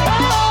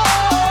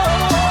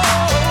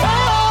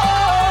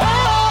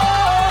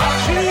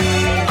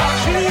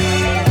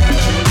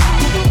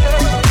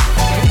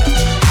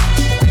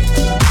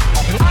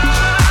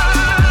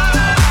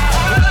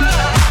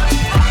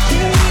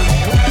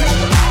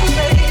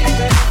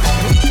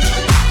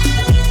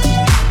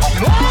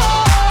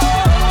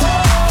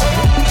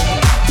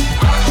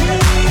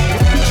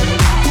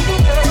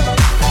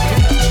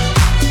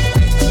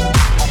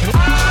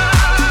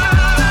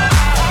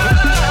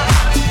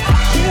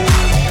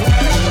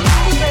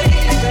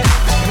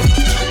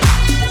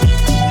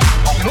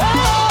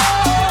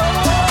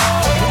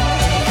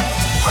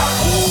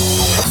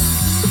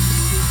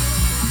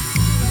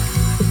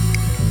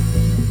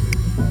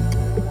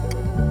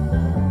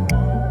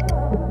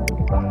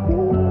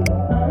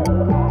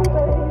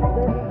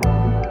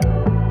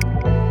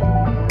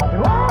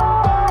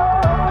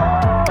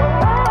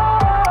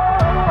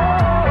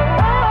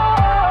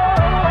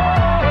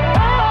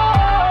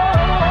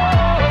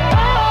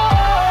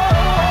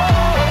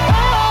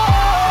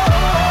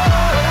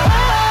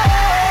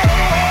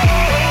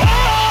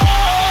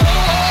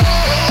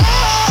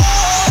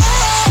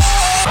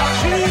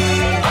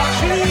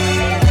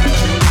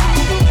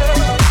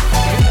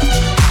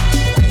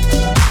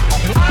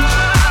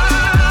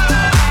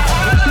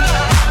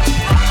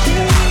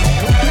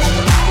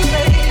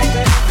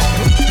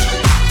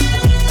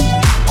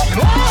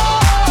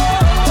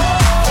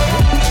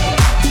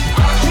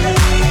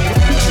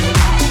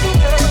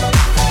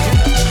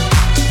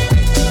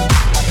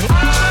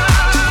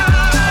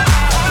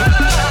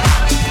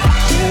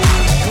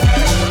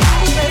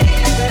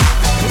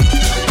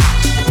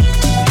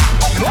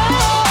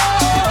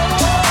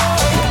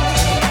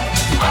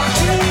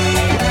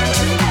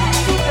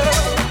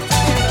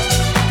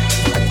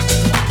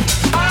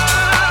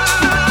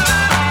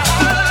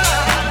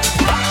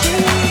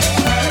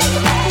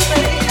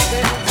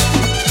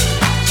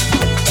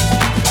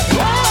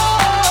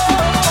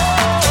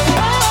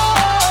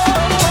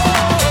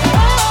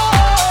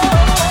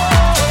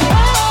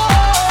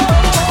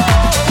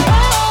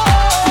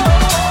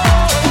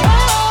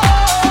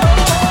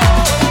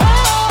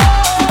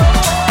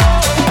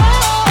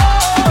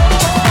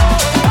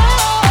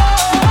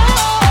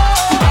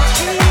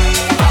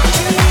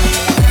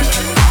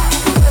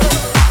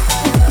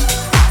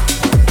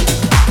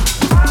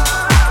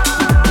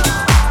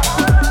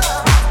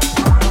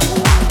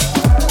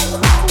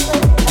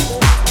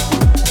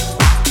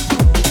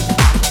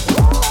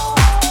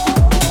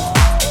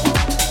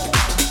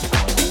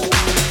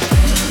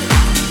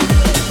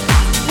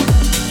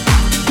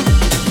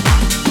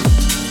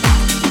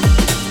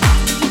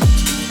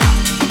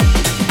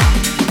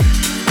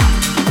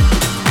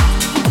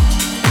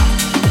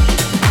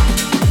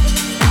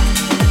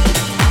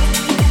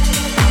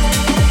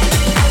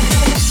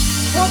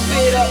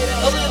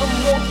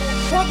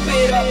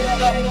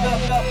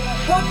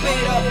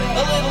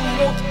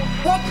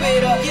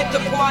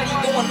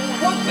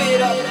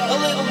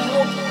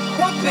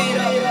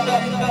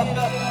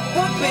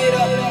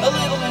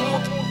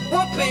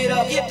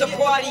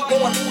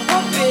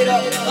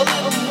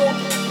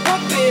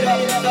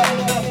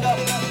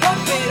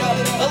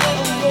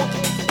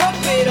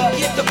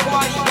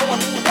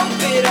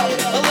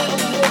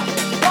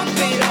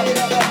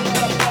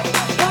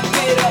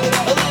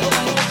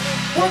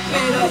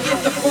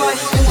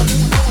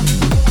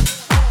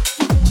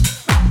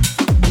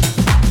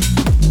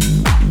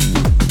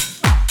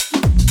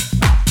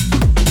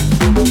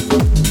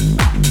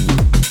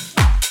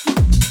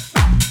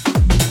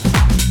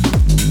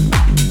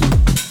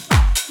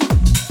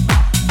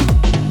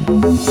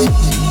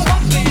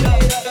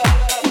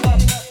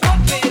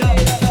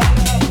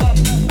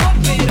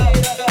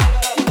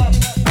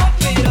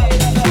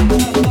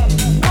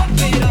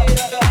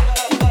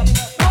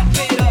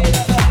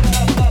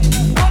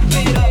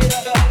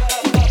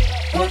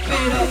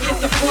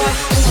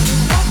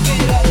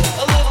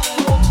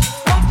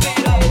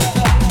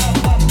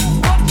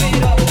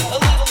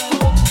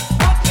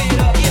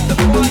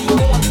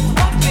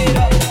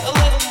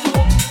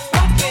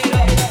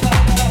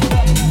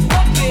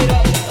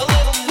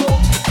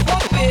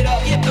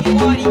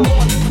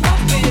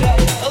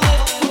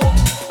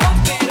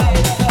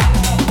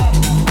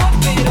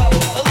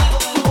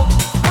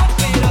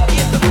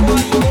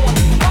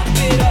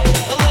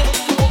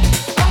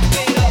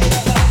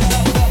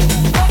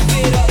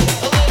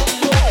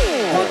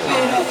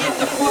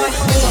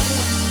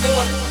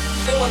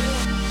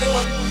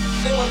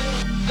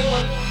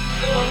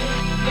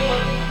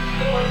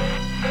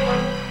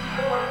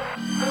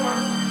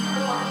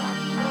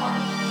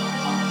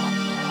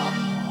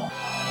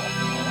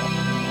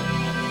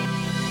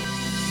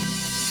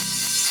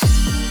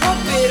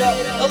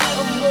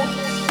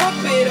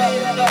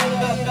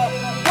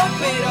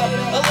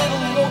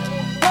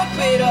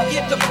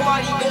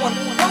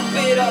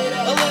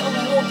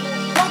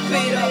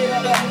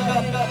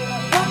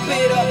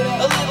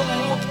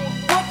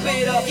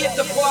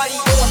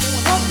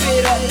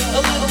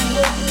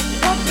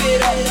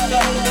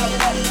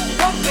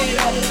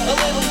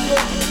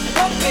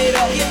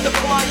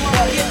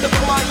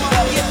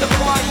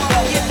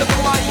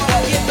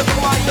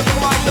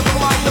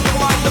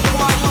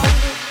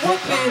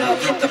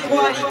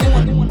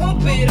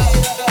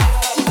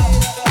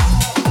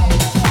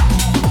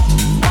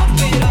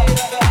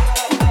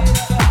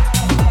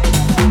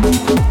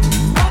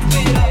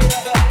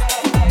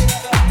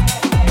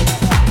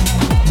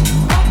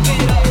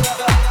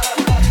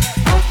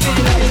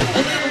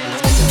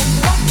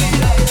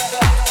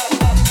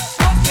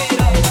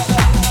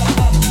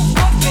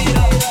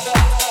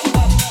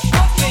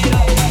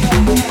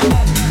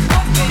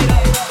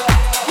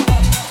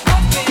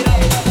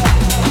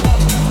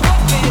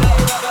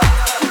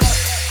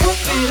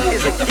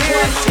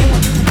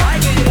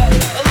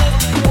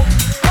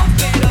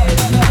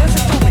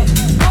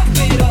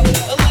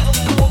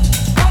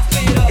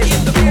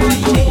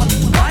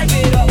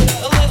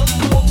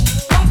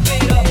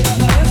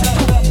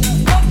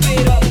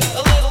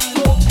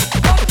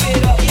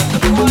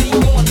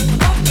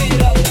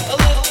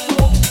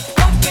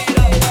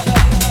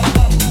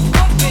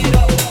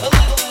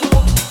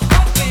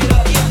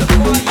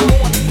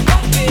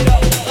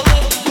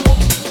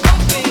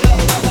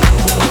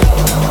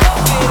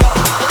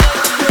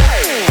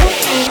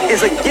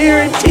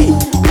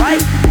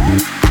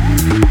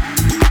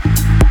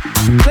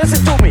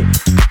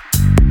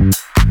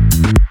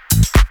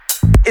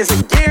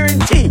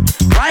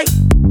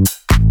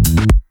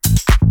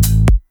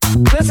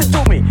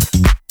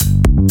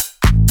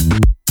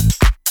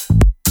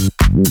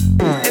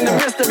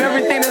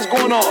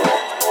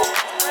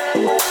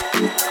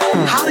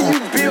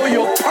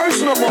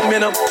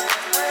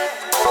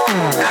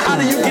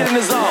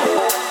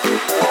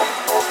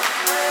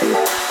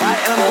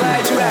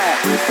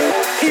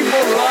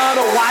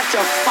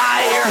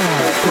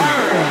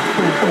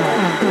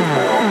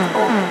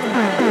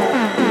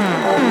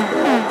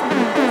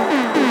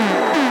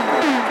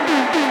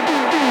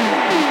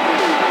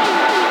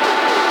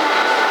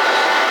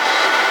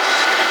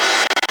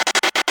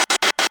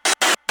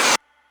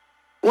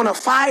 When a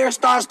fire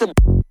starts to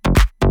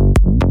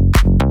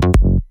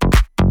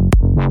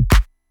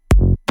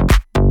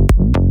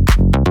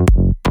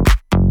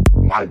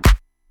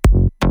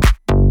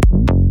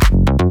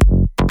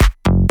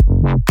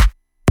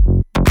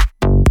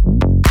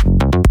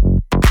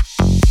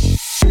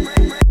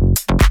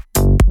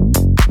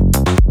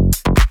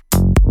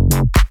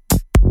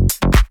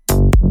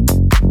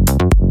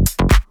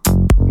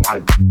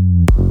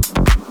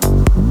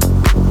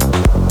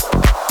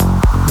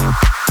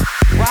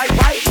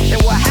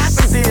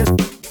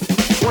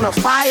when a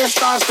fire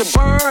starts to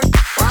burn,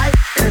 right,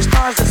 and it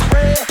starts to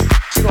spread,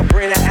 she gon'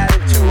 bring that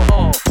attitude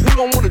home. We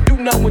don't wanna do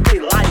nothing with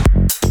their life.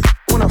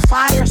 When a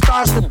fire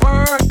starts to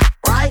burn,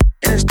 right,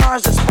 and it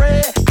starts to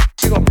spread,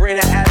 she gon' bring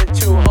that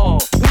attitude home.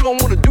 We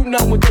don't wanna do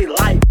nothing with their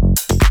life.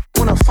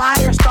 When a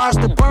fire starts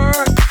to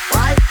burn,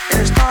 right,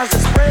 and it starts to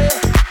spread,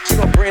 she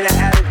gon' bring that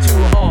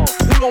attitude home.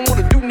 We don't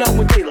wanna do nothing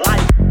with their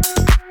life.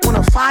 When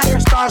a fire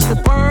starts to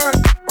burn,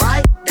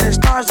 right, and it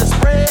starts to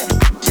spread,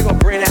 she gon'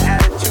 bring that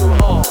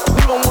attitude home.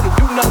 We don't wanna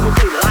do nothing with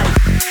their life.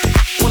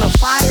 When a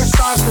fire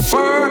starts to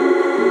burn,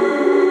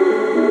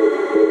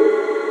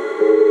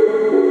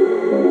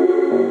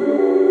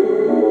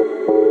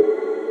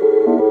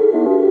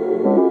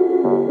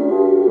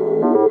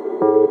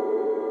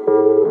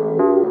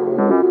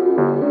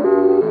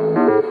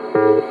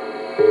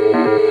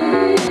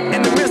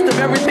 in the midst of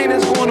everything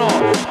that's going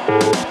on,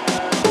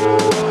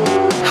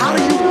 how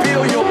do you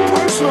build your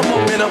personal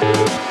momentum?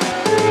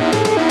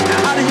 And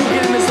how do you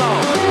get in the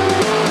zone?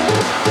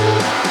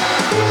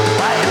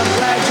 Right, and I'm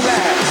glad you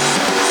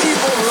asked.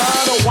 People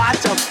love to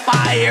watch a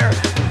fire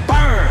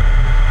burn.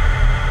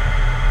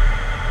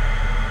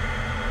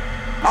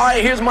 All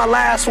right, here's my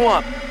last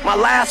one. My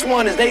last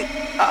one is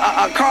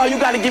Carl, you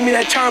got to give me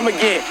that term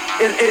again.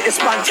 It's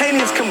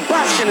spontaneous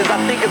combustion,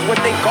 I think is what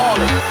they call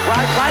it,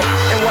 right?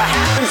 And what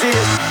happens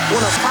is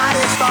when a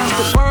fire starts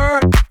to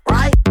burn,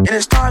 right, and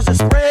it starts to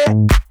spread.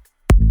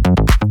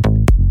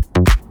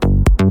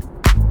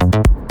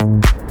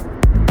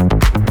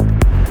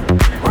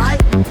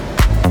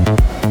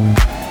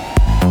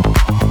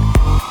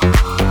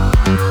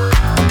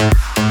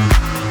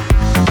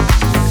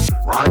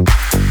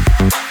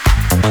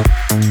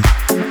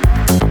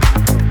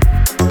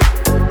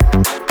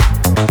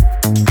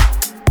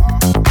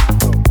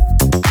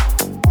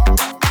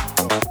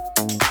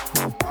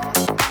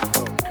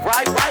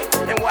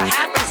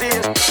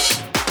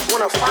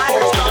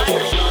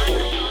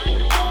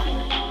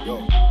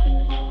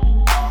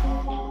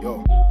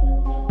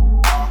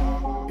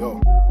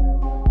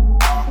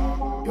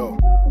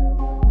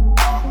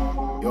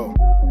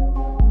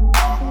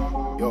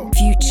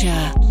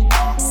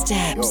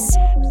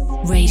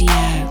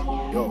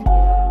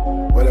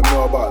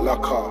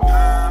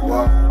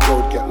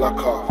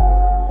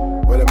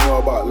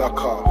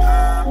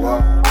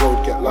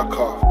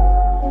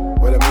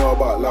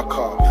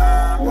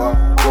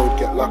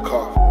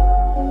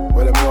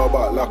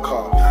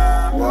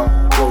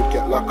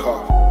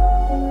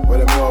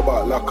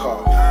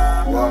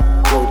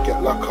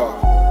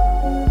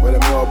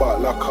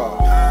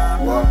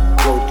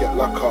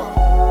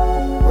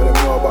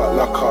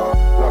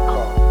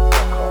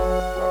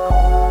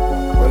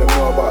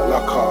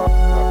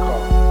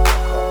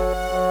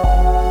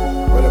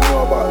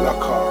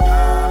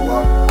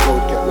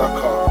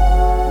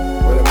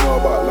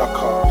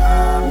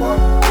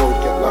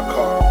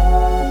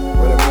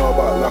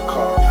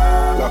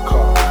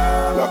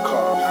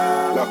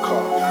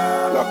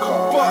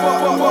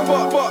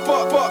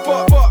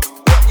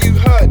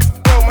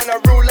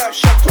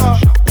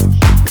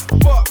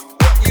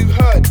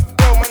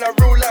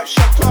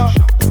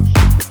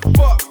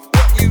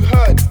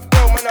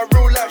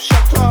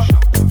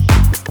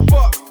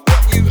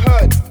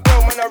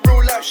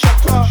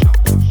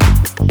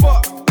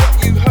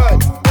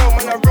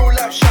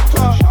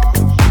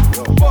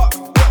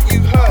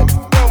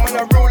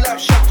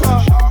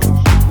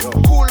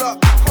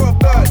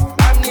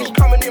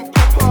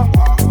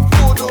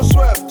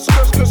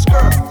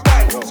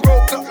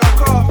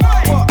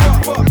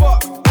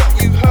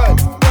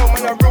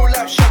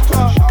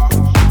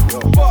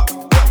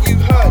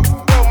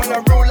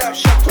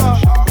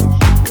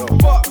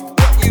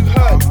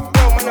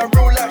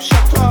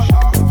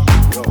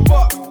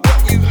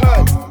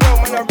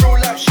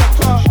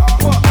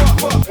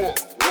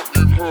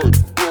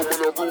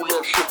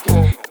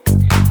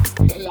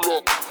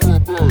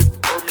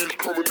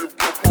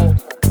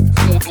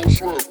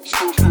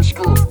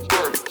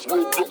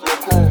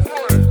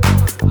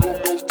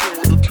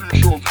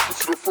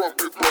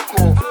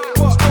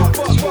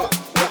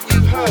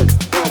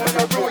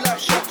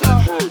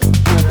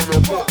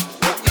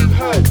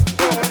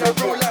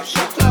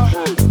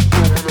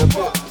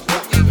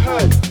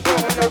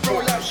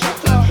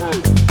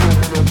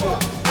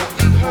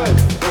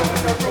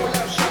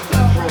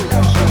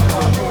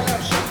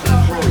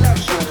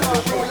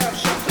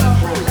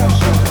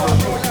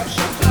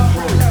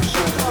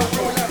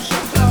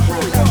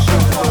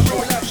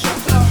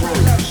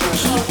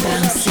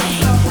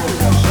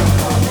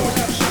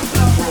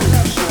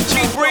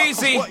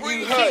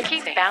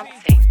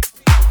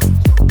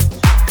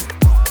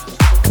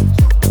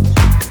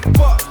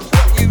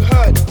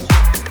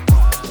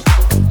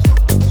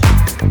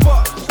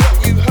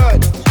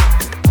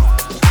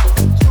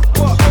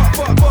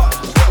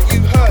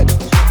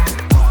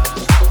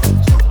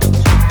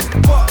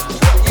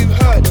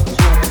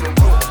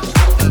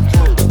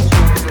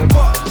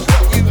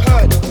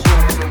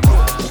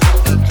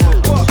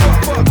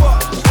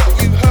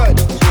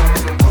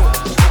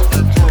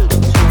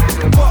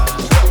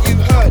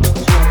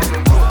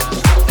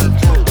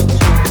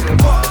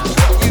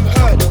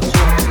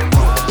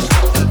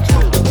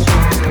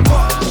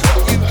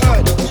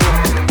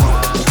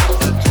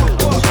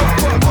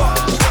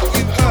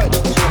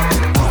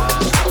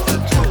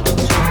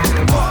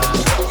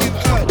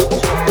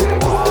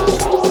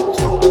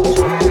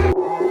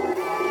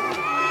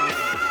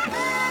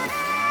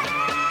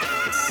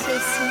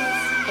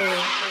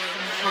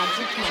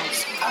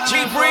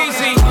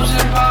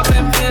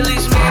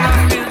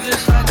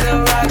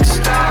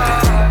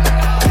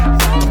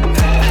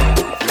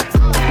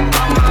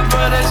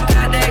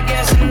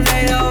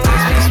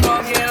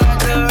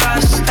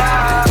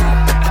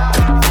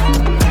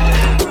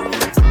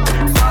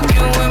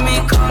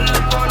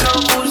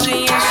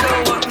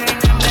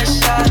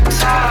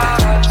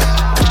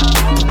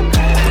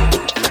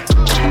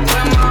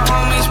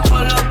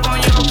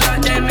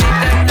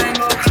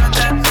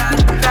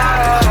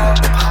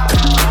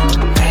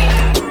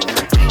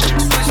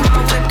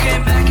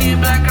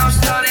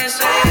 Started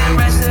saying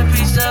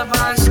recipes of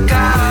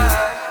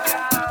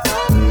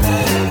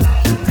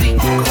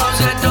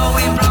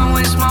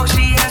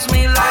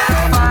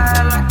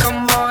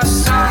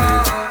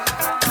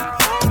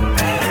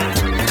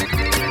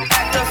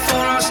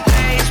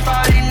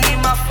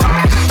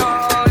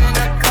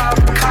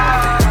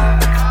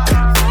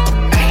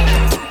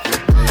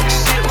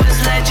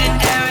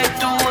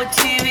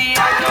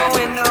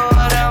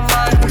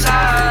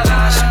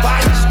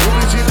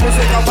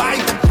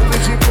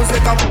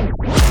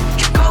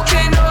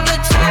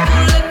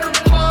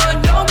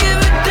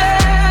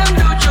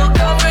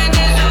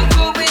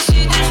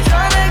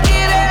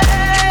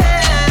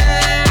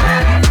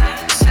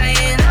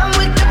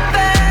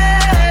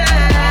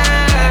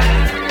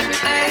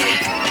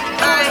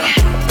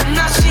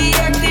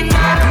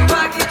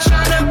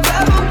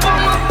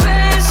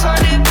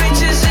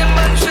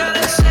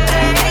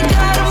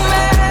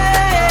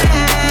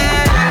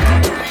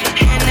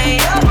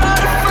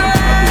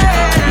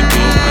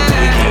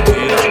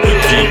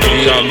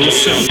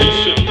alucinando.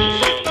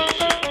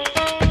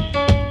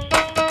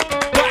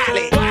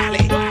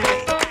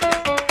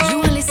 You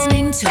are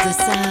listening to the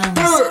sounds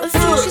of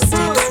Future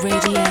Steps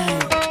Radio.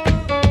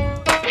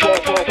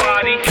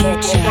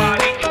 Future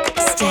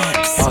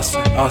Steps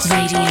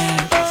Radio.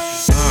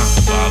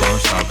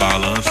 Balança,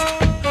 balança,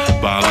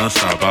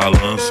 balança,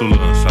 balanço,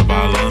 lança,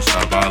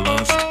 balança,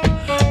 balança,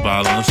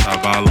 balança,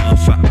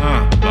 balança,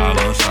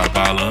 balança,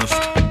 balança,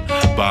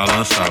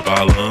 balança,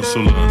 balanço,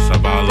 lança,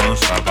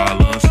 balança,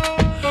 balança,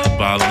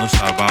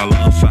 balança,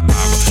 balança,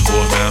 água, o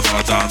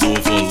menor da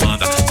Nova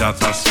Holanda já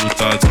tá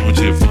surtadão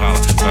de bala.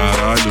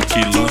 Caralho,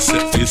 que lance é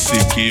esse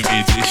que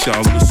me deixa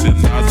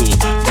alucinado?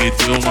 Me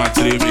deu uma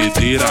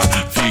tremedeira,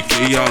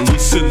 fiquei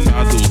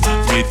alucinado.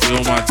 Me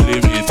deu uma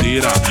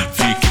tremedeira,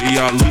 fiquei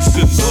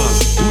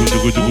alucinando.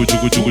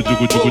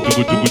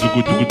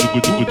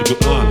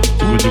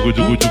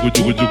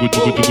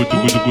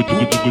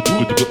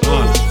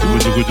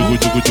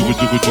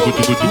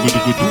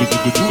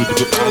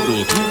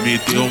 Me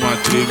deu uma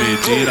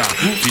tremedeira,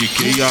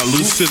 fiquei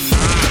alucinado.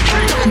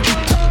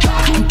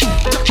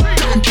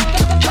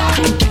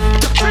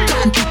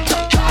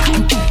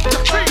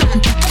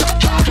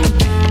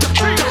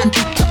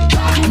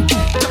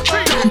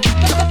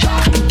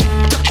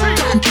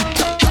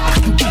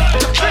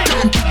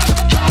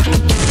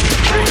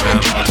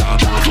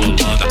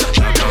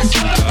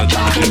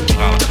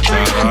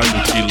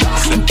 Caralho, que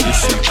lance é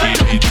esse que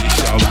me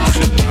deixa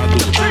alucinado?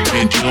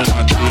 Me deu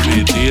uma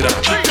tremedeira,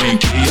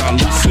 fiquei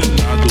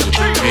alucinado.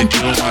 Me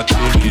deu uma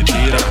tremedeira,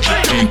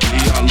 fiquei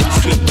alucinado.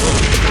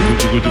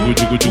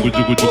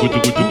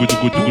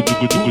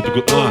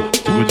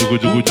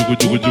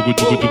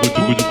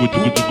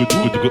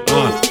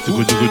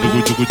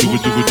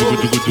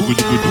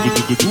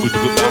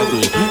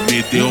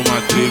 Me deu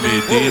uma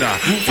tremedeira,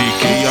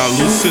 fiquei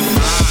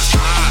alucinado.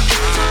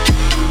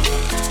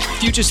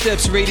 Future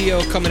Steps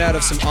Radio coming out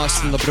of some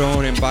Austin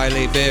LeBron and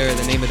Baile Bear.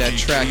 The name of that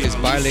track is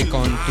Baile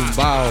con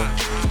Tumbao.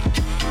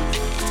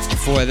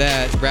 Before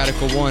that,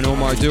 Radical One,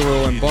 Omar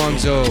Duro and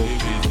Bonzo,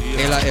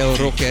 Ela El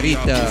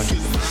Rockerita,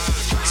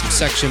 some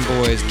Section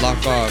Boys,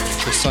 Lock Off,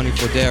 the Sonny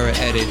Fodera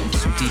edit,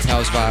 some Deep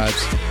House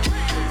vibes.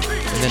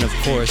 And then of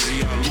course,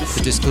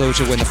 the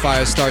Disclosure, When the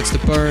Fire Starts to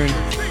Burn,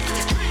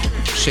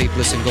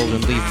 Shapeless and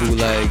Golden Leaf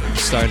Bootleg.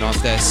 Starting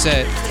off that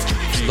set,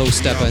 Low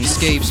Stepper and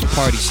Scapes,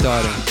 Party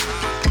Starting.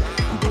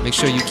 Make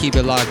sure you keep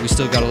it locked, we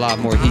still got a lot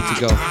more heat to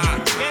go.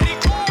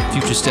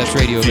 Future Steps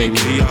Radio, baby.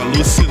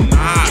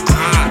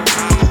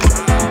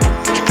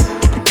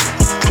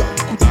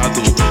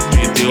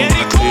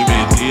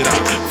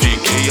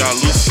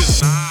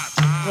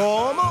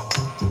 ¿Cómo?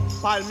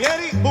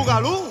 Palmieri,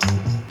 Bugalú.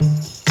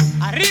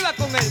 Arriba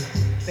con el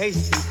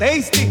Tasty,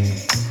 Tasty.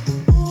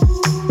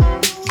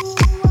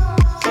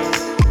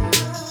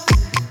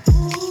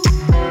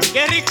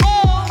 ¡Qué rico!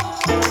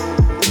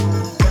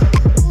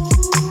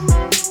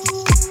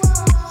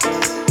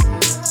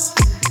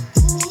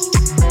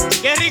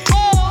 ¡Qué rico!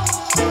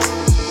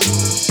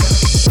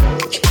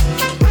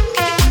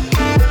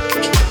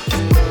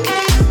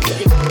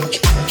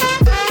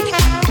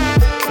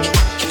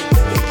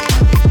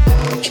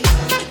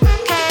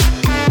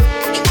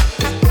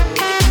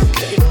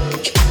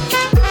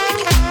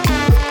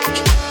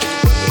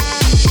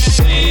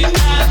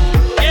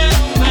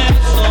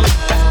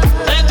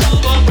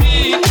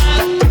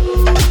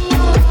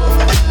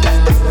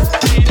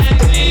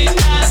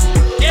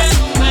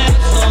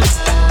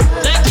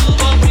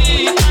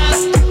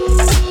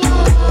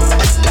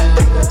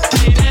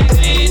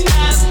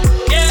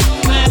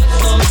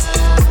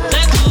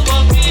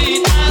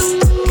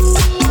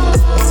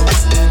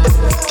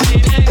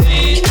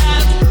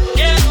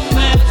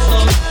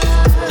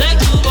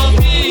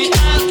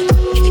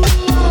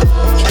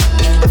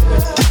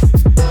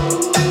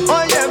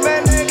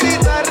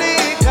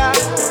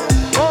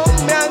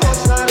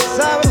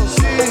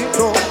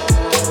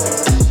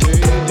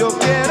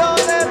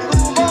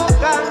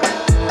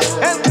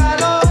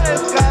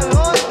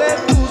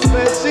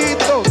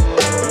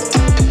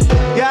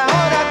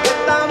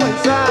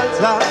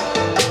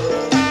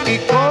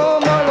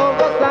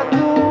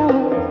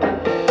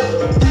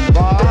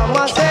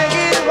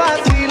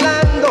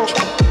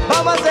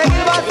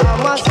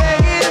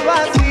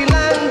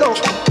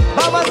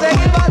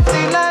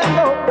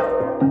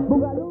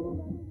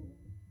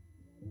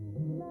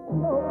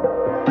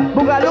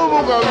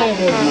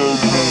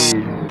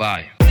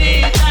 Bye.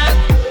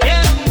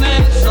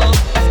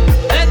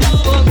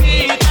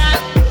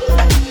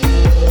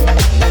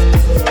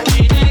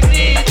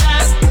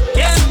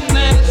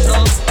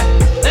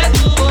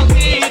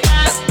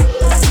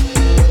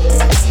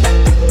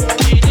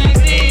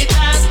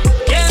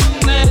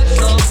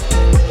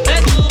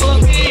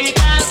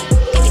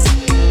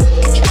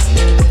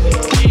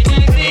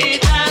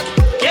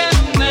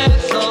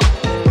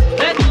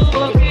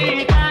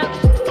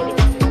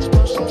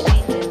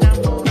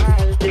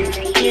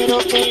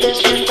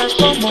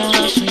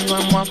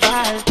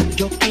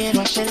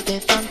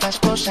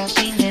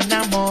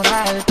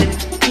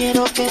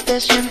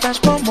 Sientas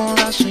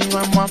cómoda si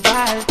vamos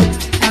aparte.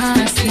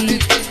 Así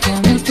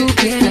como tú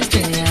quieras,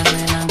 te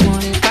ame el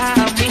amor.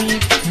 A mí,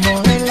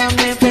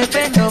 modélame,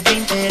 bebé, no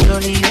pinte el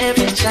oli de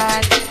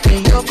pensar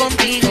que yo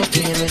contigo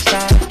quiero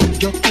estar.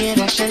 Yo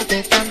quiero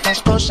hacerte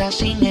tantas cosas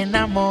sin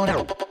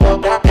enamorar.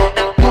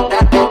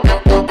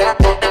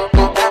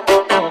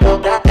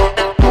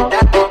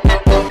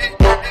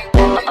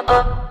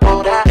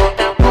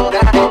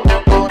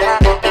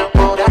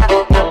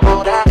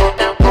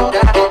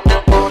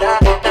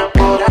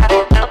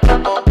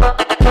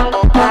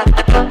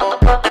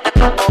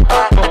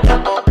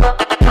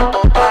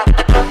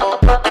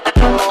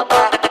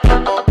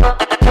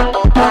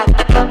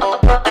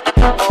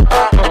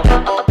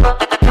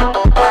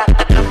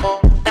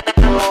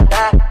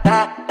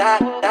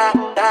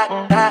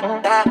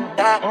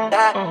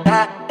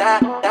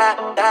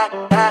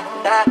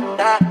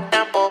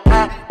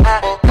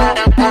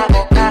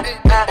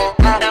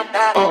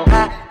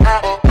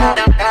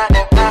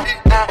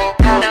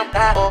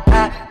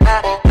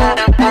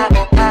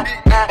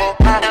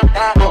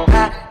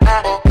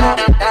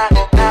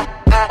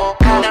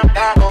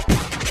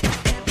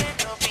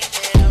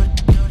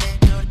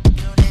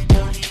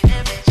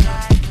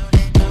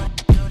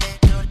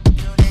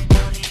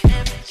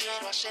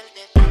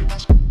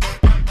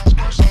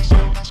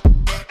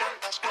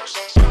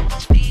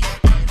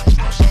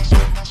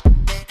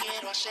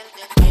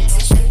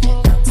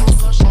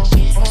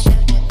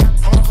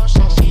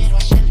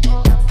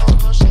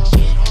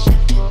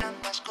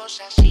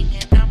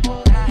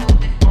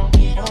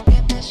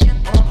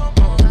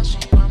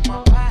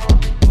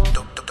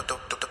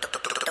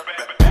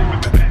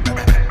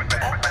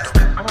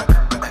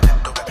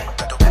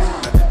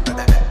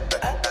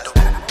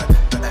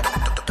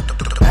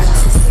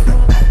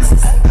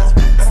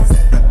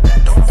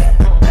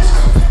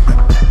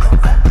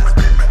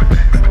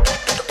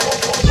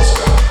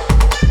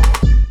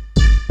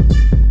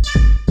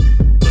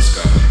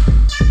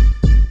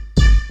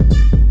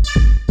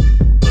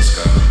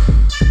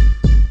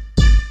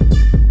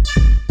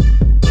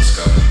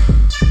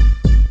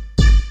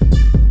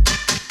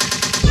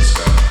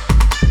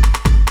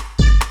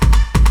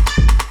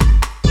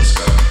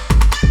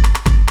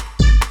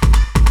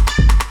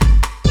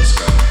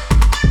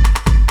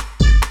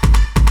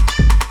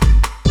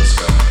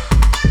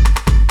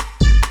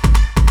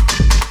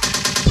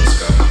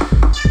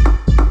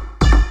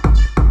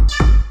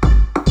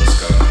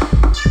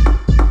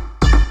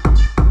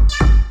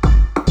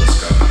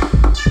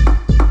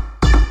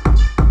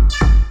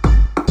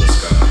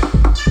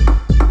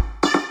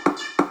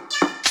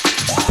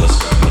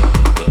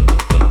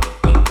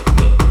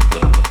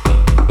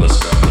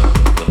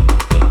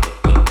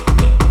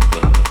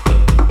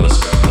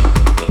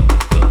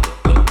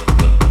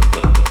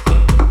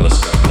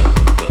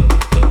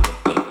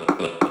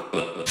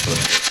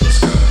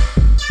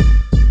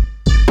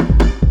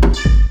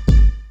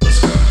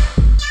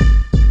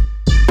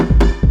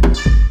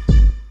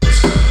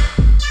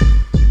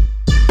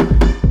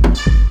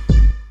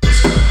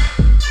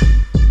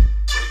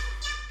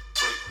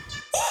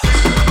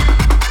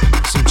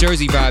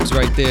 Jersey vibes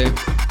right there.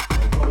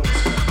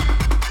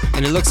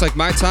 And it looks like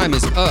my time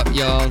is up,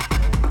 y'all.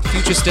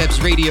 Future Steps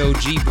Radio,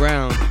 G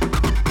Brown.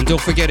 And don't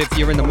forget, if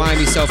you're in the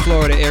Miami, South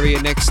Florida area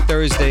next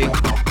Thursday,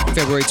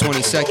 February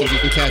 22nd, you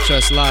can catch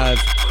us live,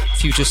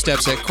 Future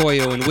Steps at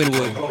Coyo and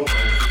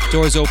Wynwood.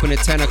 Doors open at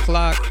 10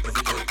 o'clock.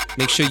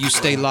 Make sure you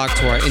stay locked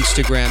to our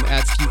Instagram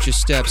at Future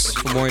Steps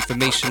for more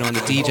information on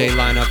the DJ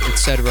lineup,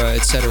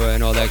 etc.,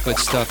 and all that good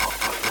stuff.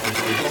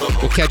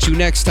 We'll catch you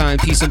next time.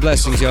 Peace and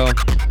blessings, y'all.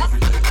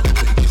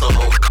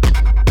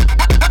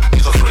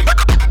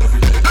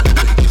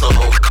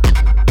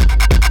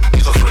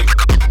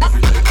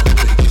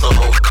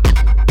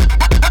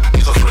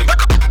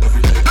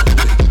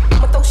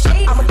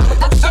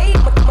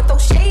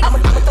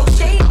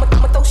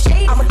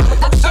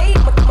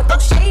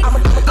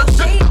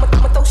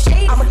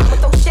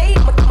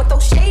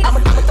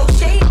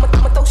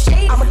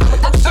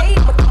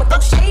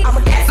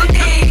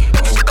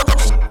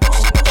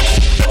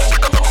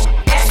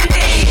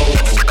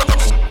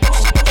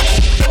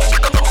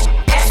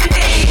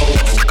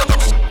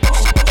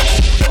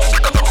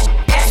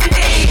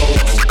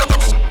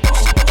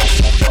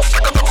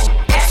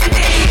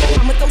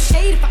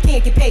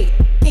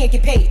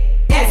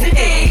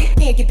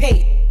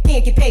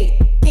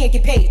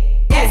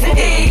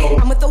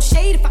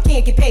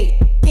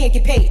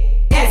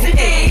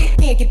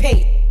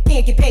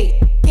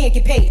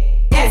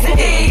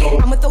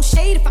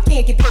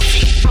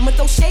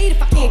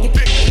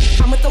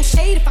 I'ma throw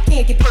shade if I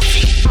can't get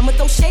paid. I'ma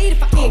throw shade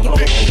if I can't get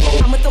paid.